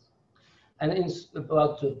patients. And in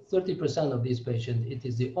about 30% of these patients, it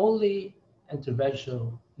is the only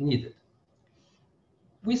intervention needed.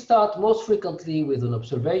 We start most frequently with an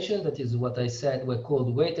observation, that is what I said, we're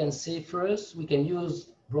called wait and see first. We can use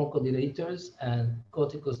bronchodilators and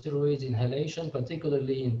corticosteroids inhalation,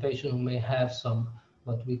 particularly in patients who may have some,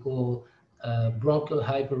 what we call bronchial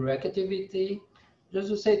hyperreactivity. Just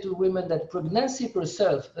to say to women that pregnancy per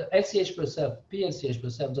self, LCH per self, PLCH per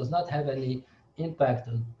self does not have any impact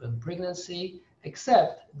on pregnancy,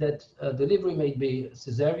 except that delivery may be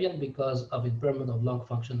cesarean because of impairment of lung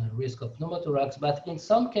function and risk of pneumothorax. But in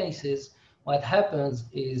some cases, what happens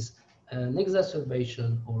is an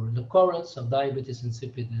exacerbation or an occurrence of diabetes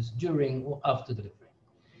insipidus during or after delivery.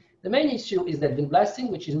 The main issue is that vinblastine,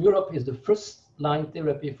 which in Europe is the first-line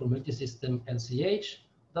therapy for multisystem LCH,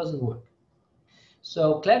 doesn't work.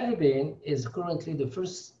 So cladribine is currently the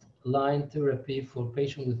first-line therapy for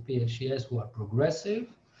patients with PLCS who are progressive.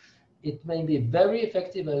 It may be very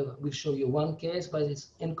effective. I will show you one case, but it's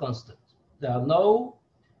inconstant. There are no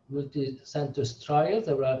multi-center trials.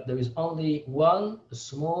 There is only one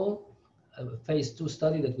small phase 2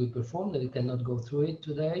 study that we performed, and we cannot go through it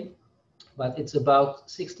today. But it's about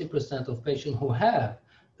 60% of patients who have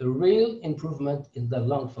a real improvement in their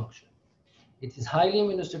lung function. It is highly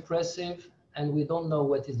immunosuppressive, and we don't know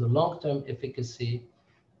what is the long-term efficacy.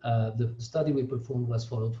 The study we performed was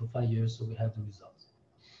followed for 5 years, so we have the results.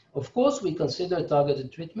 Of course, we consider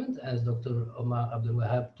targeted treatment, as Dr. Omar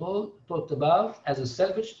Abdelwahab talked about, as a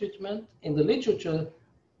salvage treatment. In the literature,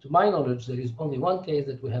 to my knowledge, there is only one case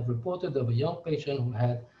that we have reported of a young patient who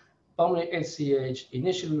had pulmonary LCH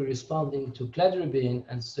initially responding to cladribine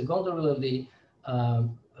and secondarily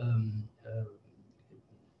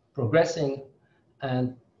progressing,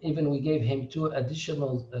 and even we gave him 2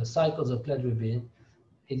 additional cycles of cladribine.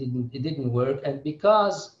 It didn't work, and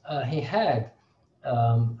because he had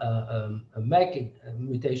a MEK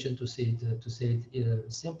mutation, to say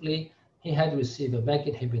it simply, he had received a MEK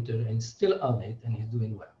inhibitor and still on it, and he's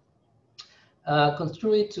doing well.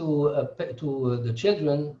 Contrary to the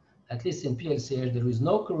children, at least in PLCH, there is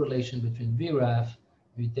no correlation between BRAF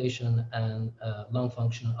mutation and lung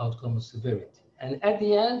function outcome or severity. And at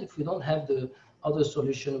the end, if we don't have the other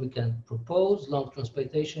solution, we can propose lung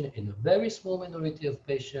transplantation in a very small minority of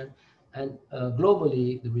patients, and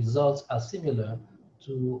globally, the results are similar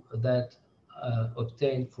to that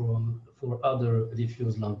obtained for other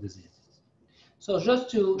diffuse lung diseases. So just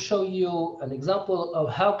to show you an example of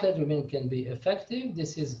how cladribine can be effective,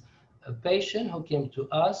 this is a patient who came to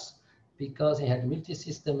us because he had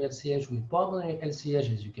multisystem LCH with pulmonary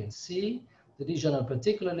LCH, as you can see. The lesion are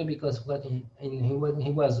particularly because when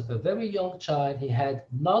he was a very young child, he had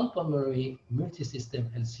non-pulmonary multisystem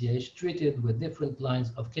LCH treated with different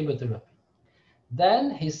lines of chemotherapy.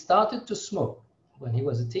 Then he started to smoke when he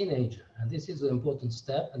was a teenager, and this is an important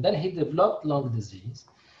step. And then he developed lung disease,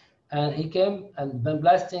 and he came, and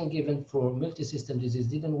vinblastine given for multisystem disease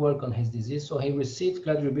didn't work on his disease, so he received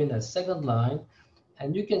cladribine as second line.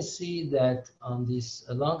 And you can see that on this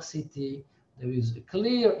lung CT, there is a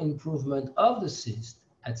clear improvement of the cyst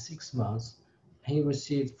at 6 months. He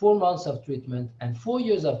received 4 months of treatment, and 4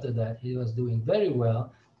 years after that, he was doing very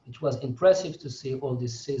well. It was impressive to see all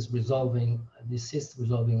these cysts resolving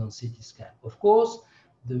on CT scan. Of course,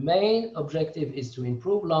 the main objective is to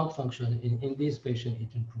improve lung function. In this patient,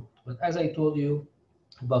 it improved. But as I told you,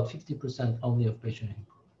 about 50% only of patients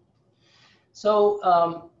improved.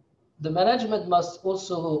 So the management must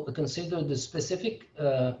also consider the specific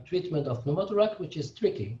treatment of pneumothorax, which is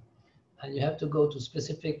tricky. And you have to go to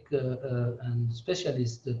specific and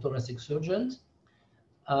specialist thoracic surgeons.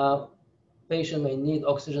 Patient may need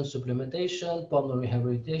oxygen supplementation, pulmonary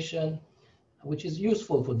rehabilitation, which is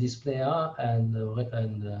useful for dyspnea and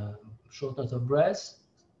shortness of breath.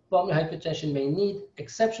 Pulmonary hypertension may need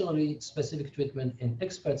exceptionally specific treatment in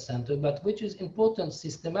expert center, but which is important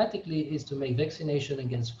systematically is to make vaccination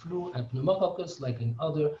against flu and pneumococcus, like in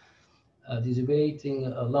other debilitating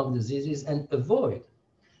lung diseases, and avoid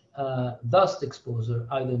dust exposure,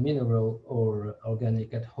 either mineral or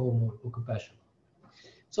organic at home or occupational.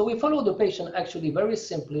 So we follow the patient actually very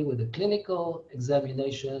simply with a clinical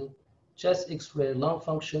examination, chest X-ray, lung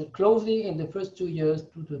function, closely in the first 2 years,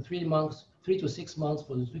 2 to 3 months, 3 to 6 months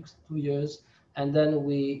for the next 2 years, and then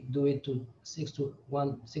we do it to 6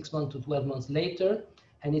 months to 12 months later.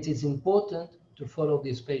 And it is important to follow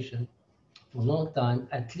this patient for a long time,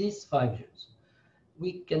 at least 5 years.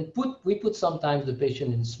 We put sometimes the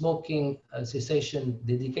patient in smoking cessation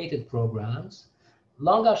dedicated programs.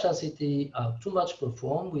 Lung HRCT are too much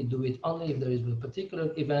performed. We do it only if there is a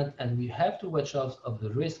particular event, and we have to watch out of the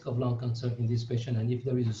risk of lung cancer in this patient. And if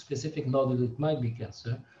there is a specific nodule, it might be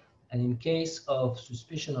cancer. And in case of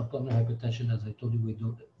suspicion of pulmonary hypertension, as I told you, we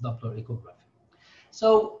do Doppler echography.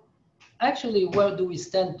 So actually, where do we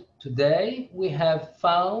stand today? We have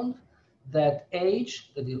found that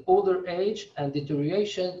age, that the older age and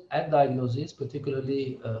deterioration at diagnosis,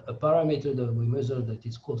 particularly a parameter that we measure that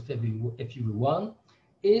is called FEV1,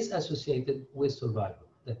 is associated with survival.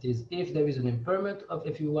 That is, if there is an impairment of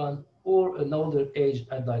FEV1 or an older age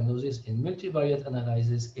at diagnosis in multivariate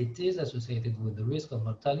analysis, it is associated with the risk of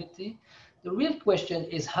mortality. The real question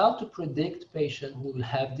is how to predict patients who will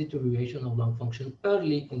have deterioration of lung function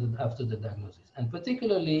early after the diagnosis. And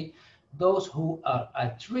particularly, those who are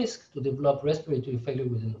at risk to develop respiratory failure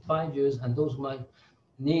within 5 years, and those who might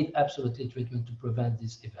need absolutely treatment to prevent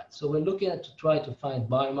this event. So we're looking at to try to find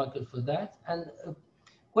biomarkers for that. And a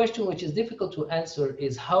question which is difficult to answer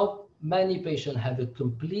is how many patients have a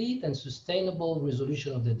complete and sustainable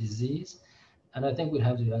resolution of the disease. And I think we'll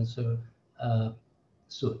have the answer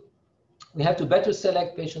soon. We have to better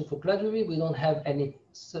select patients for cladribine. We don't have any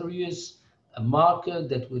serious marker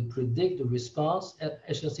that will predict the response.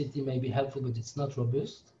 HRCT may be helpful, but it's not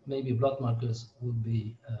robust. Maybe blood markers will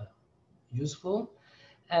be useful.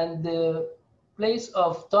 And the place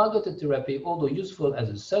of targeted therapy, although useful as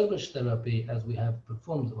a salvage therapy, as we have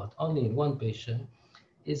performed but only in one patient,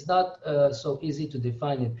 is not so easy to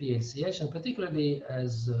define in PLCH, and particularly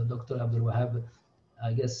as Dr. Abdul Wahab,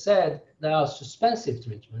 I guess, said, there are suspensive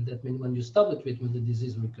treatment. That means when you stop the treatment, the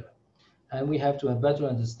disease recurs. And we have to better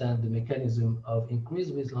understand the mechanism of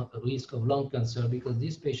increased risk of lung cancer, because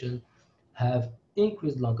these patients have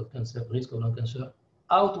increased risk of lung cancer,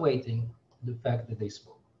 outweighing the fact that they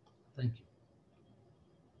smoke. Thank you.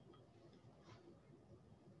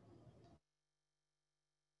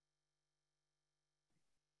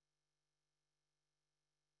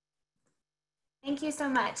 Thank you so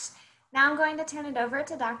much. Now I'm going to turn it over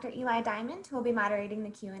to Dr. Eli Diamond, who will be moderating the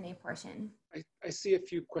Q&A portion. I see a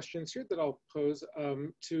few questions here that I'll pose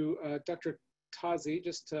to Dr. Tazi,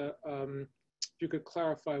 just to, if you could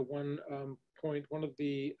clarify one point. One of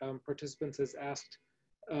the participants has asked,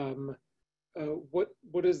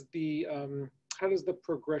 what is the, how does the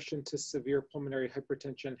progression to severe pulmonary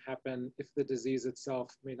hypertension happen if the disease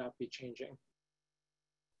itself may not be changing?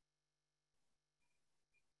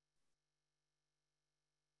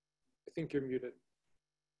 I think you're muted.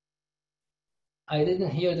 I didn't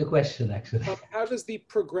hear the question, actually. How does the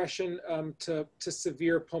progression to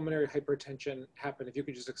severe pulmonary hypertension happen? If you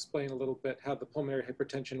could just explain a little bit how the pulmonary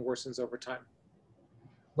hypertension worsens over time.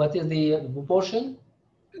 What is the proportion?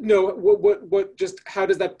 No, just how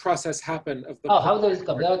does that process happen? How does it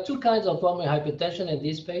come? There are two kinds of pulmonary hypertension in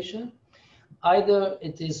this patient. Either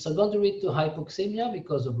it is secondary to hypoxemia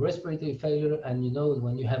because of respiratory failure, and you know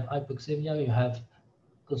when you have hypoxemia, you have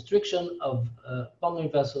constriction of pulmonary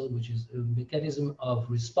vessel, which is a mechanism of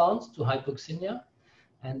response to hypoxemia.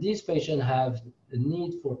 And these patients have a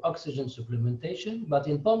need for oxygen supplementation. But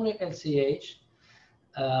in pulmonary LCH,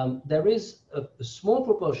 there is a small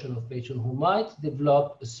proportion of patients who might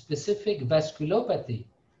develop a specific vasculopathy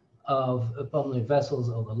of pulmonary vessels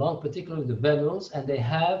of the lung, particularly the venules, and they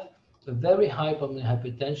have a very high pulmonary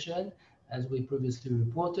hypertension, as we previously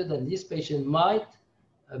reported, and this patient might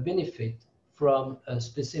benefit from a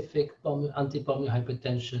specific anti-pulmonary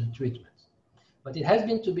hypertension treatment. But it has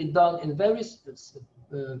been to be done in very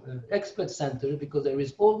expert centers, because there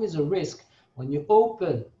is always a risk when you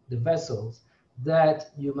open the vessels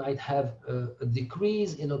that you might have a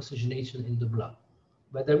decrease in oxygenation in the blood.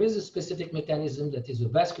 But there is a specific mechanism that is a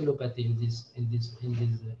vasculopathy in this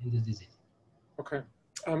disease. Okay.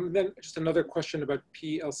 Then just another question about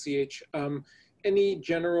PLCH. Any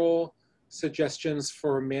general suggestions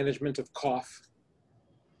for management of cough?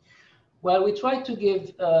 Well, we try to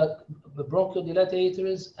give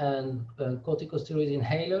bronchodilators and corticosteroid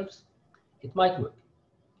inhalers. It might work.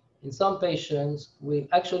 In some patients,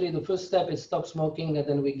 the first step is stop smoking, and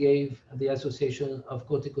then we gave the association of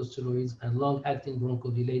corticosteroids and long-acting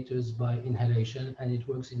bronchodilators by inhalation, and it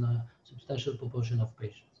works in a substantial proportion of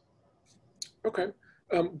patients. Okay.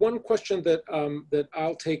 One question that that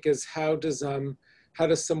I'll take is how does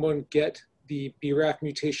someone get the BRAF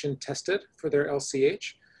mutation tested for their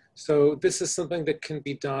LCH? So this is something that can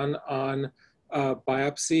be done on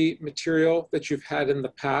biopsy material that you've had in the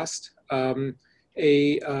past.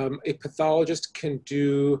 A pathologist can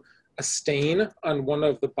do a stain on one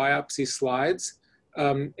of the biopsy slides,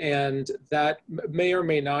 and that may or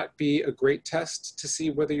may not be a great test to see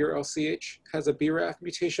whether your LCH has a BRAF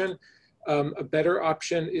mutation. A better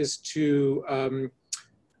option is to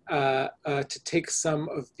take some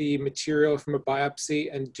of the material from a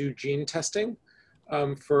biopsy and do gene testing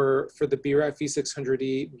for the BRAF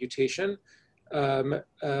V600E mutation.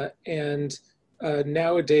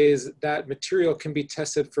 Nowadays, that material can be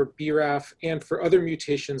tested for BRAF and for other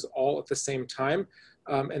mutations all at the same time.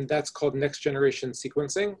 And that's called next generation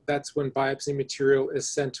sequencing. That's when biopsy material is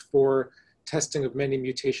sent for testing of many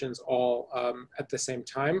mutations all at the same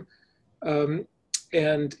time.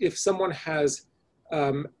 And if someone has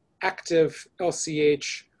active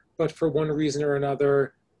LCH, but for one reason or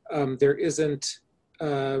another, there isn't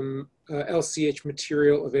LCH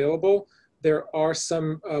material available, there are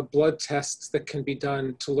some blood tests that can be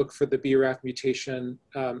done to look for the BRAF mutation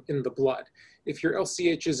in the blood. if your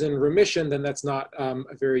LCH is in remission, then that's not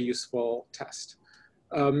a very useful test.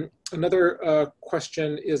 Another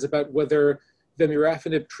question is about whether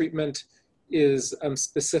vemurafenib treatment is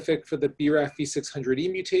specific for the BRAF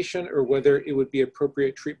V600E mutation, or whether it would be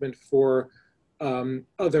appropriate treatment for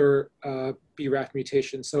other BRAF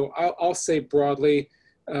mutations. So I'll say broadly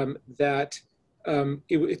that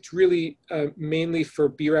it's really mainly for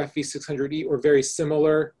BRAF V600E or very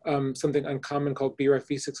similar, something uncommon called BRAF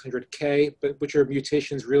V600K, but which are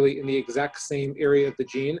mutations really in the exact same area of the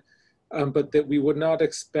gene, but that we would not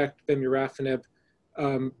expect vemurafenib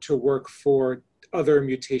to work for other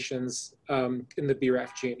mutations in the BRAF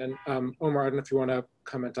gene. And Omar, I don't know if you want to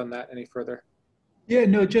comment on that any further. Yeah,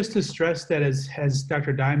 no, just to stress that as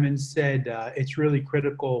Dr. Diamond said, it's really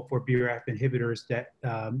critical for BRAF inhibitors that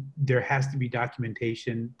there has to be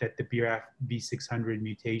documentation that the BRAF V600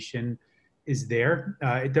 mutation is there.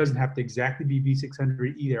 It doesn't have to exactly be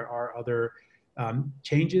V600E. There are other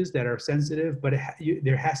changes that are sensitive, but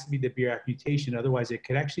there has to be the BRAF mutation. Otherwise, it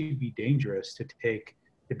could actually be dangerous to take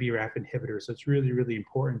the BRAF inhibitor. So it's really, really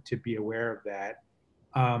important to be aware of that.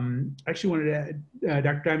 I actually wanted to,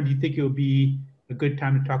 Dr. Diamond, do you think it would be a good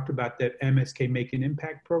time to talk about that MSK Make an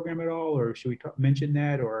Impact program at all, or should we mention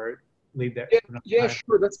that, or leave that? Yeah,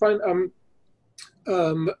 sure, that's fine.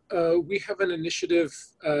 We have an initiative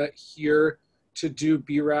here to do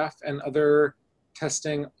BRAF and other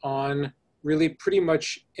testing on really pretty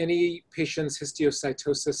much any patient's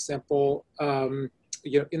histiocytosis sample,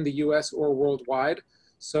 in the US or worldwide.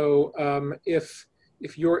 So if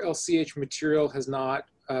your LCH material has not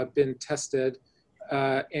been tested,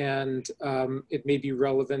 and it may be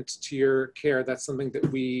relevant to your care, that's something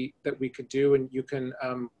that we could do, and you can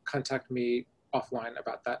contact me offline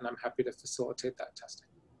about that, and I'm happy to facilitate that testing.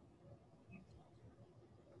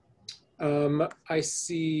 I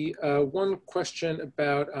see one question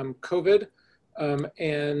about COVID,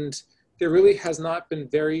 and there really has not been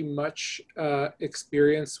very much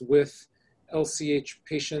experience with LCH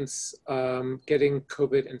patients getting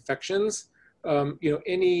COVID infections.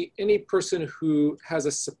 Any person who has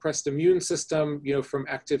a suppressed immune system, from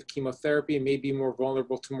active chemotherapy may be more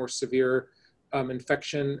vulnerable to more severe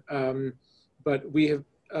infection.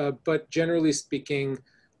 But generally speaking,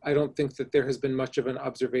 I don't think that there has been much of an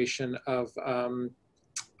observation of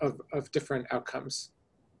different outcomes.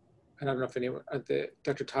 And I don't know if anyone,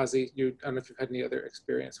 Dr. Tazi, I don't know if you've had any other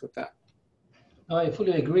experience with that. No, I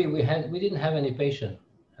fully agree. We didn't have any patient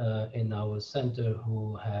in our center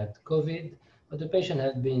who had COVID. But the patient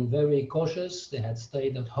had been very cautious. They had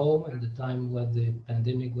stayed at home at the time when the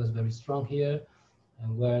pandemic was very strong here,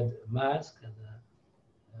 and wear a mask and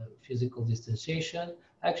physical distanciation.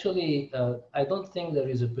 Actually, I don't think there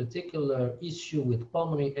is a particular issue with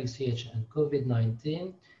pulmonary LCH and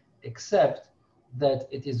COVID-19, except that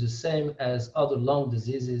it is the same as other lung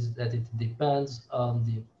diseases, that it depends on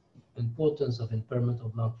the importance of impairment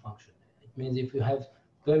of lung function. It means if you have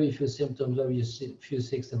very few symptoms, very few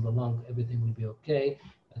cysts in the lung, everything will be okay.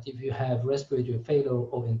 But if you have respiratory failure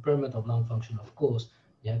or impairment of lung function, of course,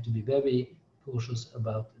 you have to be very cautious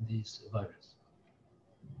about this virus.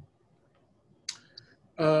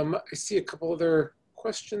 I see a couple other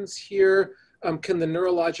questions here. Can the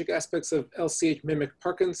neurologic aspects of LCH mimic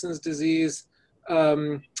Parkinson's disease?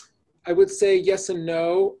 I would say yes and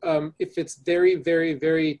no. If it's very, very,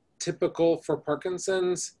 very typical for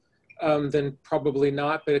Parkinson's, then probably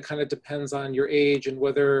not, but it kind of depends on your age and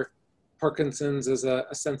whether Parkinson's is a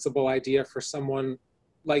sensible idea for someone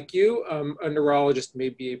like you. A neurologist may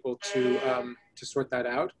be able to sort that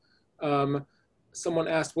out. Someone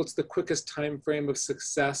asked, what's the quickest time frame of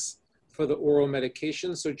success for the oral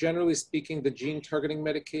medications? So generally speaking, the gene targeting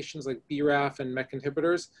medications like BRAF and MEK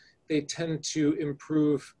inhibitors, they tend to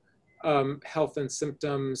improve health and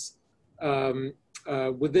symptoms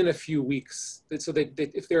within a few weeks. So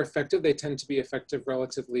if they're effective, they tend to be effective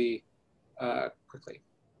relatively quickly.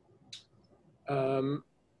 Deanna,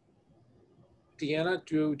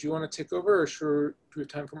 do you want to take over, or do we have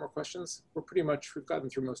time for more questions? We've gotten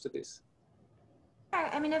through most of these. Sure.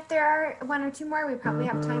 I mean, if there are one or two more, we probably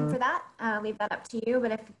have time for that. Leave that up to you.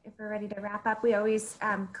 But if we're ready to wrap up, we always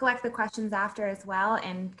collect the questions after as well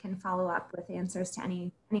and can follow up with answers to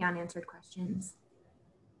any unanswered questions.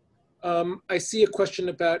 I see a question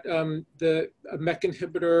about the MEK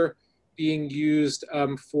inhibitor being used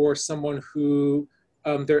for someone who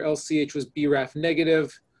their LCH was BRAF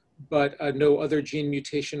negative, but no other gene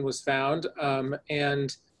mutation was found.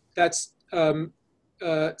 And that's,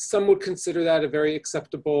 some would consider that a very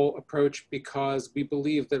acceptable approach, because we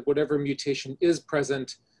believe that whatever mutation is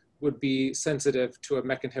present would be sensitive to a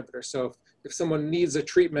MEK inhibitor. So if someone needs a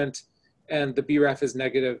treatment and the BRAF is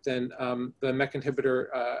negative, then the MEK inhibitor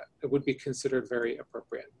would be considered very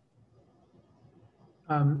appropriate.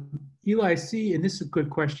 Eli, I see, and this is a good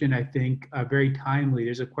question, I think, very timely.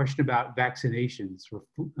 There's a question about vaccinations for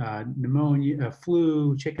pneumonia,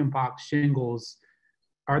 flu, chickenpox, shingles.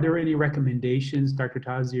 Are there any recommendations, Dr.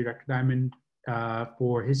 Tazi or Dr. Diamond,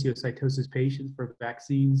 for histiocytosis patients for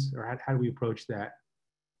vaccines, or how do we approach that?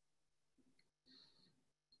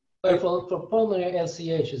 Well, for pulmonary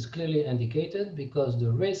LCH is clearly indicated because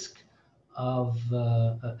the risk of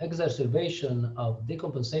exacerbation of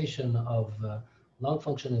decompensation of lung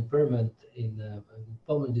function impairment in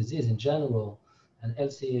pulmonary disease in general and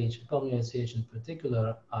LCH, pulmonary LCH in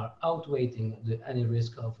particular, are outweighing any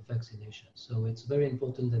risk of vaccination. So it's very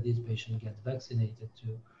important that these patients get vaccinated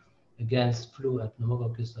against flu and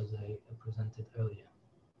pneumococcus, as I presented earlier.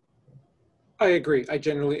 I agree. I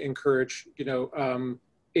generally encourage,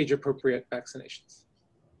 age-appropriate vaccinations.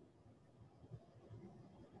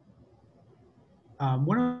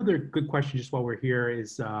 One other good question, just while we're here,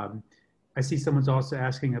 is I see someone's also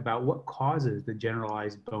asking about what causes the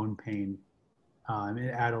generalized bone pain in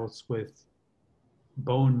adults with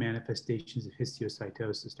bone manifestations of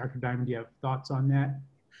histiocytosis. Dr. Diamond, do you have thoughts on that?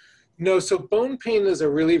 No, so bone pain is a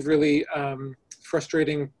really, really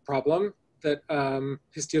frustrating problem that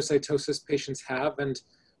histiocytosis patients have, and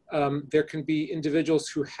there can be individuals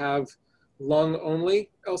who have lung-only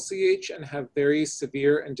LCH and have very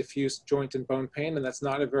severe and diffuse joint and bone pain, and that's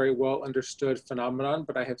not a very well understood phenomenon,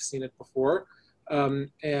 but I have seen it before.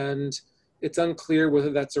 And it's unclear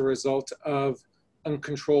whether that's a result of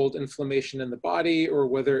uncontrolled inflammation in the body or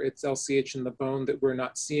whether it's LCH in the bone that we're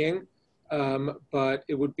not seeing. But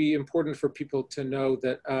it would be important for people to know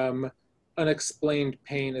that unexplained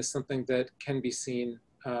pain is something that can be seen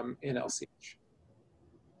in LCH.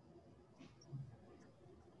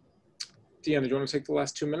 Deanna, do you want to take the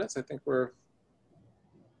last 2 minutes? I think we're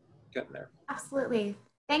getting there. Absolutely.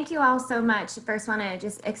 Thank you all so much. First, want to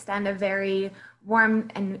just extend a very warm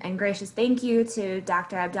and gracious thank you to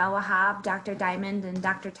Dr. Abdel Wahab, Dr. Diamond, and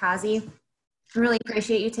Dr. Tazi. I really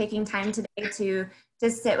appreciate you taking time today to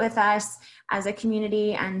sit with us as a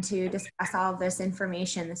community and to discuss all of this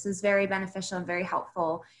information. This is very beneficial and very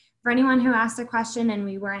helpful. For anyone who asked a question and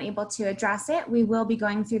we weren't able to address it, we will be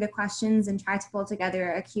going through the questions and try to pull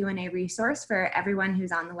together a Q&A resource for everyone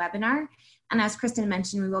who's on the webinar. And as Kristen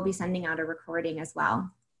mentioned, we will be sending out a recording as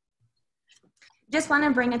well. Just want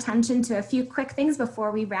to bring attention to a few quick things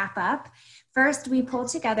before we wrap up. First, we pulled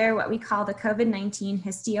together what we call the COVID-19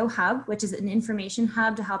 Histio Hub, which is an information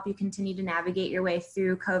hub to help you continue to navigate your way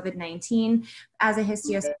through COVID-19 as a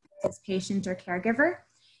histiocytosis patient or caregiver.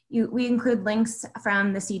 We include links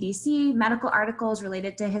from the CDC, medical articles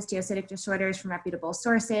related to histiocytic disorders from reputable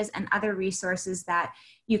sources, and other resources that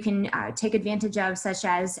you can take advantage of, such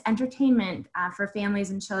as entertainment for families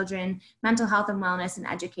and children, mental health and wellness, and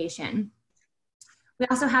education. We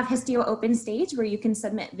also have Histio Open Stage, where you can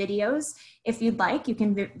submit videos if you'd like. You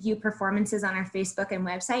can view performances on our Facebook and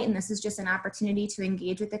website, and this is just an opportunity to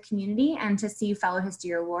engage with the community and to see fellow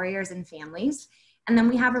Histio warriors and families. And then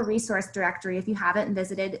we have a resource directory if you haven't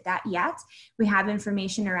visited that yet. We have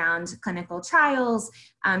information around clinical trials,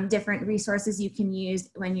 different resources you can use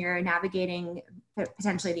when you're navigating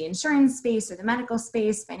potentially the insurance space or the medical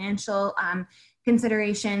space, financial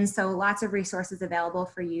considerations. So lots of resources available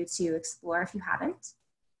for you to explore if you haven't.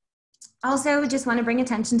 Also, just want to bring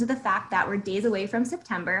attention to the fact that we're days away from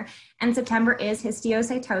September, and September is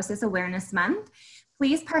Histiocytosis Awareness Month.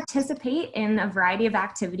 Please participate in a variety of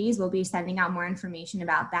activities. We'll be sending out more information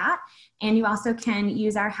about that. And you also can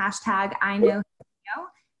use our hashtag #IKnowHistio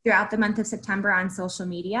throughout the month of September on social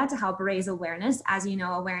media to help raise awareness. As you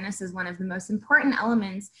know, awareness is one of the most important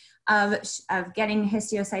elements of getting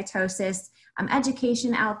histiocytosis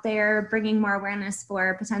education out there, bringing more awareness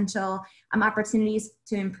for potential opportunities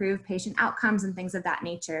to improve patient outcomes and things of that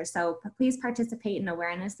nature. So please participate in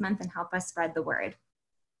Awareness Month and help us spread the word.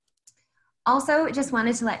 Also, just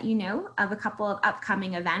wanted to let you know of a couple of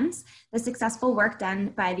upcoming events. The successful work done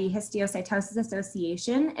by the Histiocytosis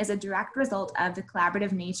Association is a direct result of the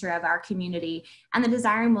collaborative nature of our community and the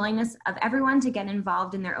desire and willingness of everyone to get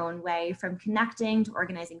involved in their own way, from connecting to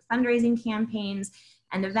organizing fundraising campaigns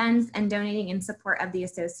and events and donating in support of the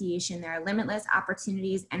association. There are limitless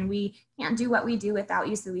opportunities, and we can't do what we do without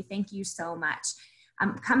you, so we thank you so much.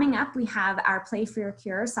 Coming up, we have our Play for Your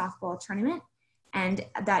Cure softball tournament, and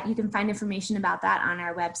that you can find information about that on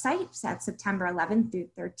our website. So that's September 11th through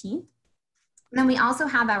 13th. Then we also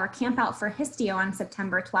have our Camp Out for Histio on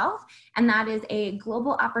September 12th, and that is a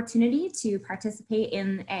global opportunity to participate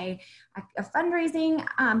in a fundraising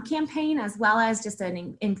campaign, as well as just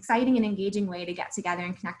an exciting and engaging way to get together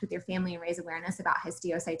and connect with your family and raise awareness about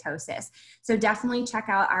histiocytosis. So definitely check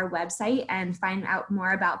out our website and find out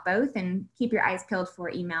more about both, and keep your eyes peeled for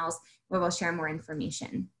emails where we'll share more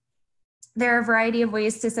information. There are a variety of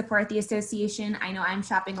ways to support the association. I know I'm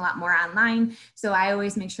shopping a lot more online, so I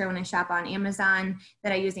always make sure when I shop on Amazon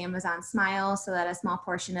that I use Amazon Smile, so that a small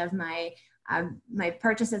portion of my my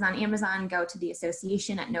purchases on Amazon go to the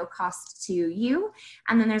association at no cost to you.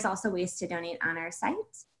 And then there's also ways to donate on our site.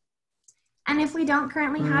 And if we don't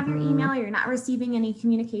currently have your email, or you're not receiving any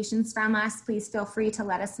communications from us, please feel free to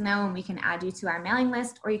let us know and we can add you to our mailing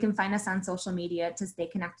list, or you can find us on social media to stay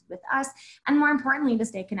connected with us, and more importantly, to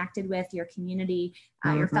stay connected with your community,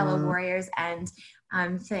 your fellow warriors, and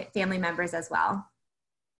family members as well.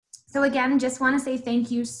 So again, just want to say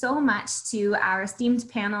thank you so much to our esteemed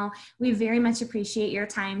panel. We very much appreciate your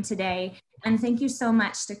time today. And thank you so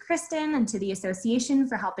much to Kristen and to the association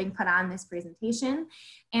for helping put on this presentation.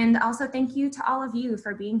 And also thank you to all of you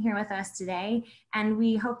for being here with us today. And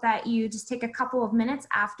we hope that you just take a couple of minutes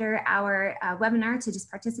after our webinar to just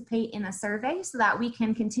participate in a survey, so that we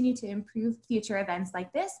can continue to improve future events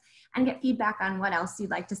like this and get feedback on what else you'd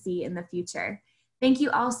like to see in the future. Thank you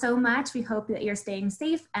all so much. We hope that you're staying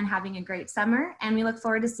safe and having a great summer, and we look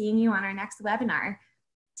forward to seeing you on our next webinar.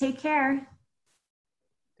 Take care.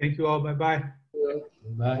 Thank you all. Bye-bye.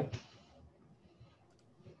 Bye.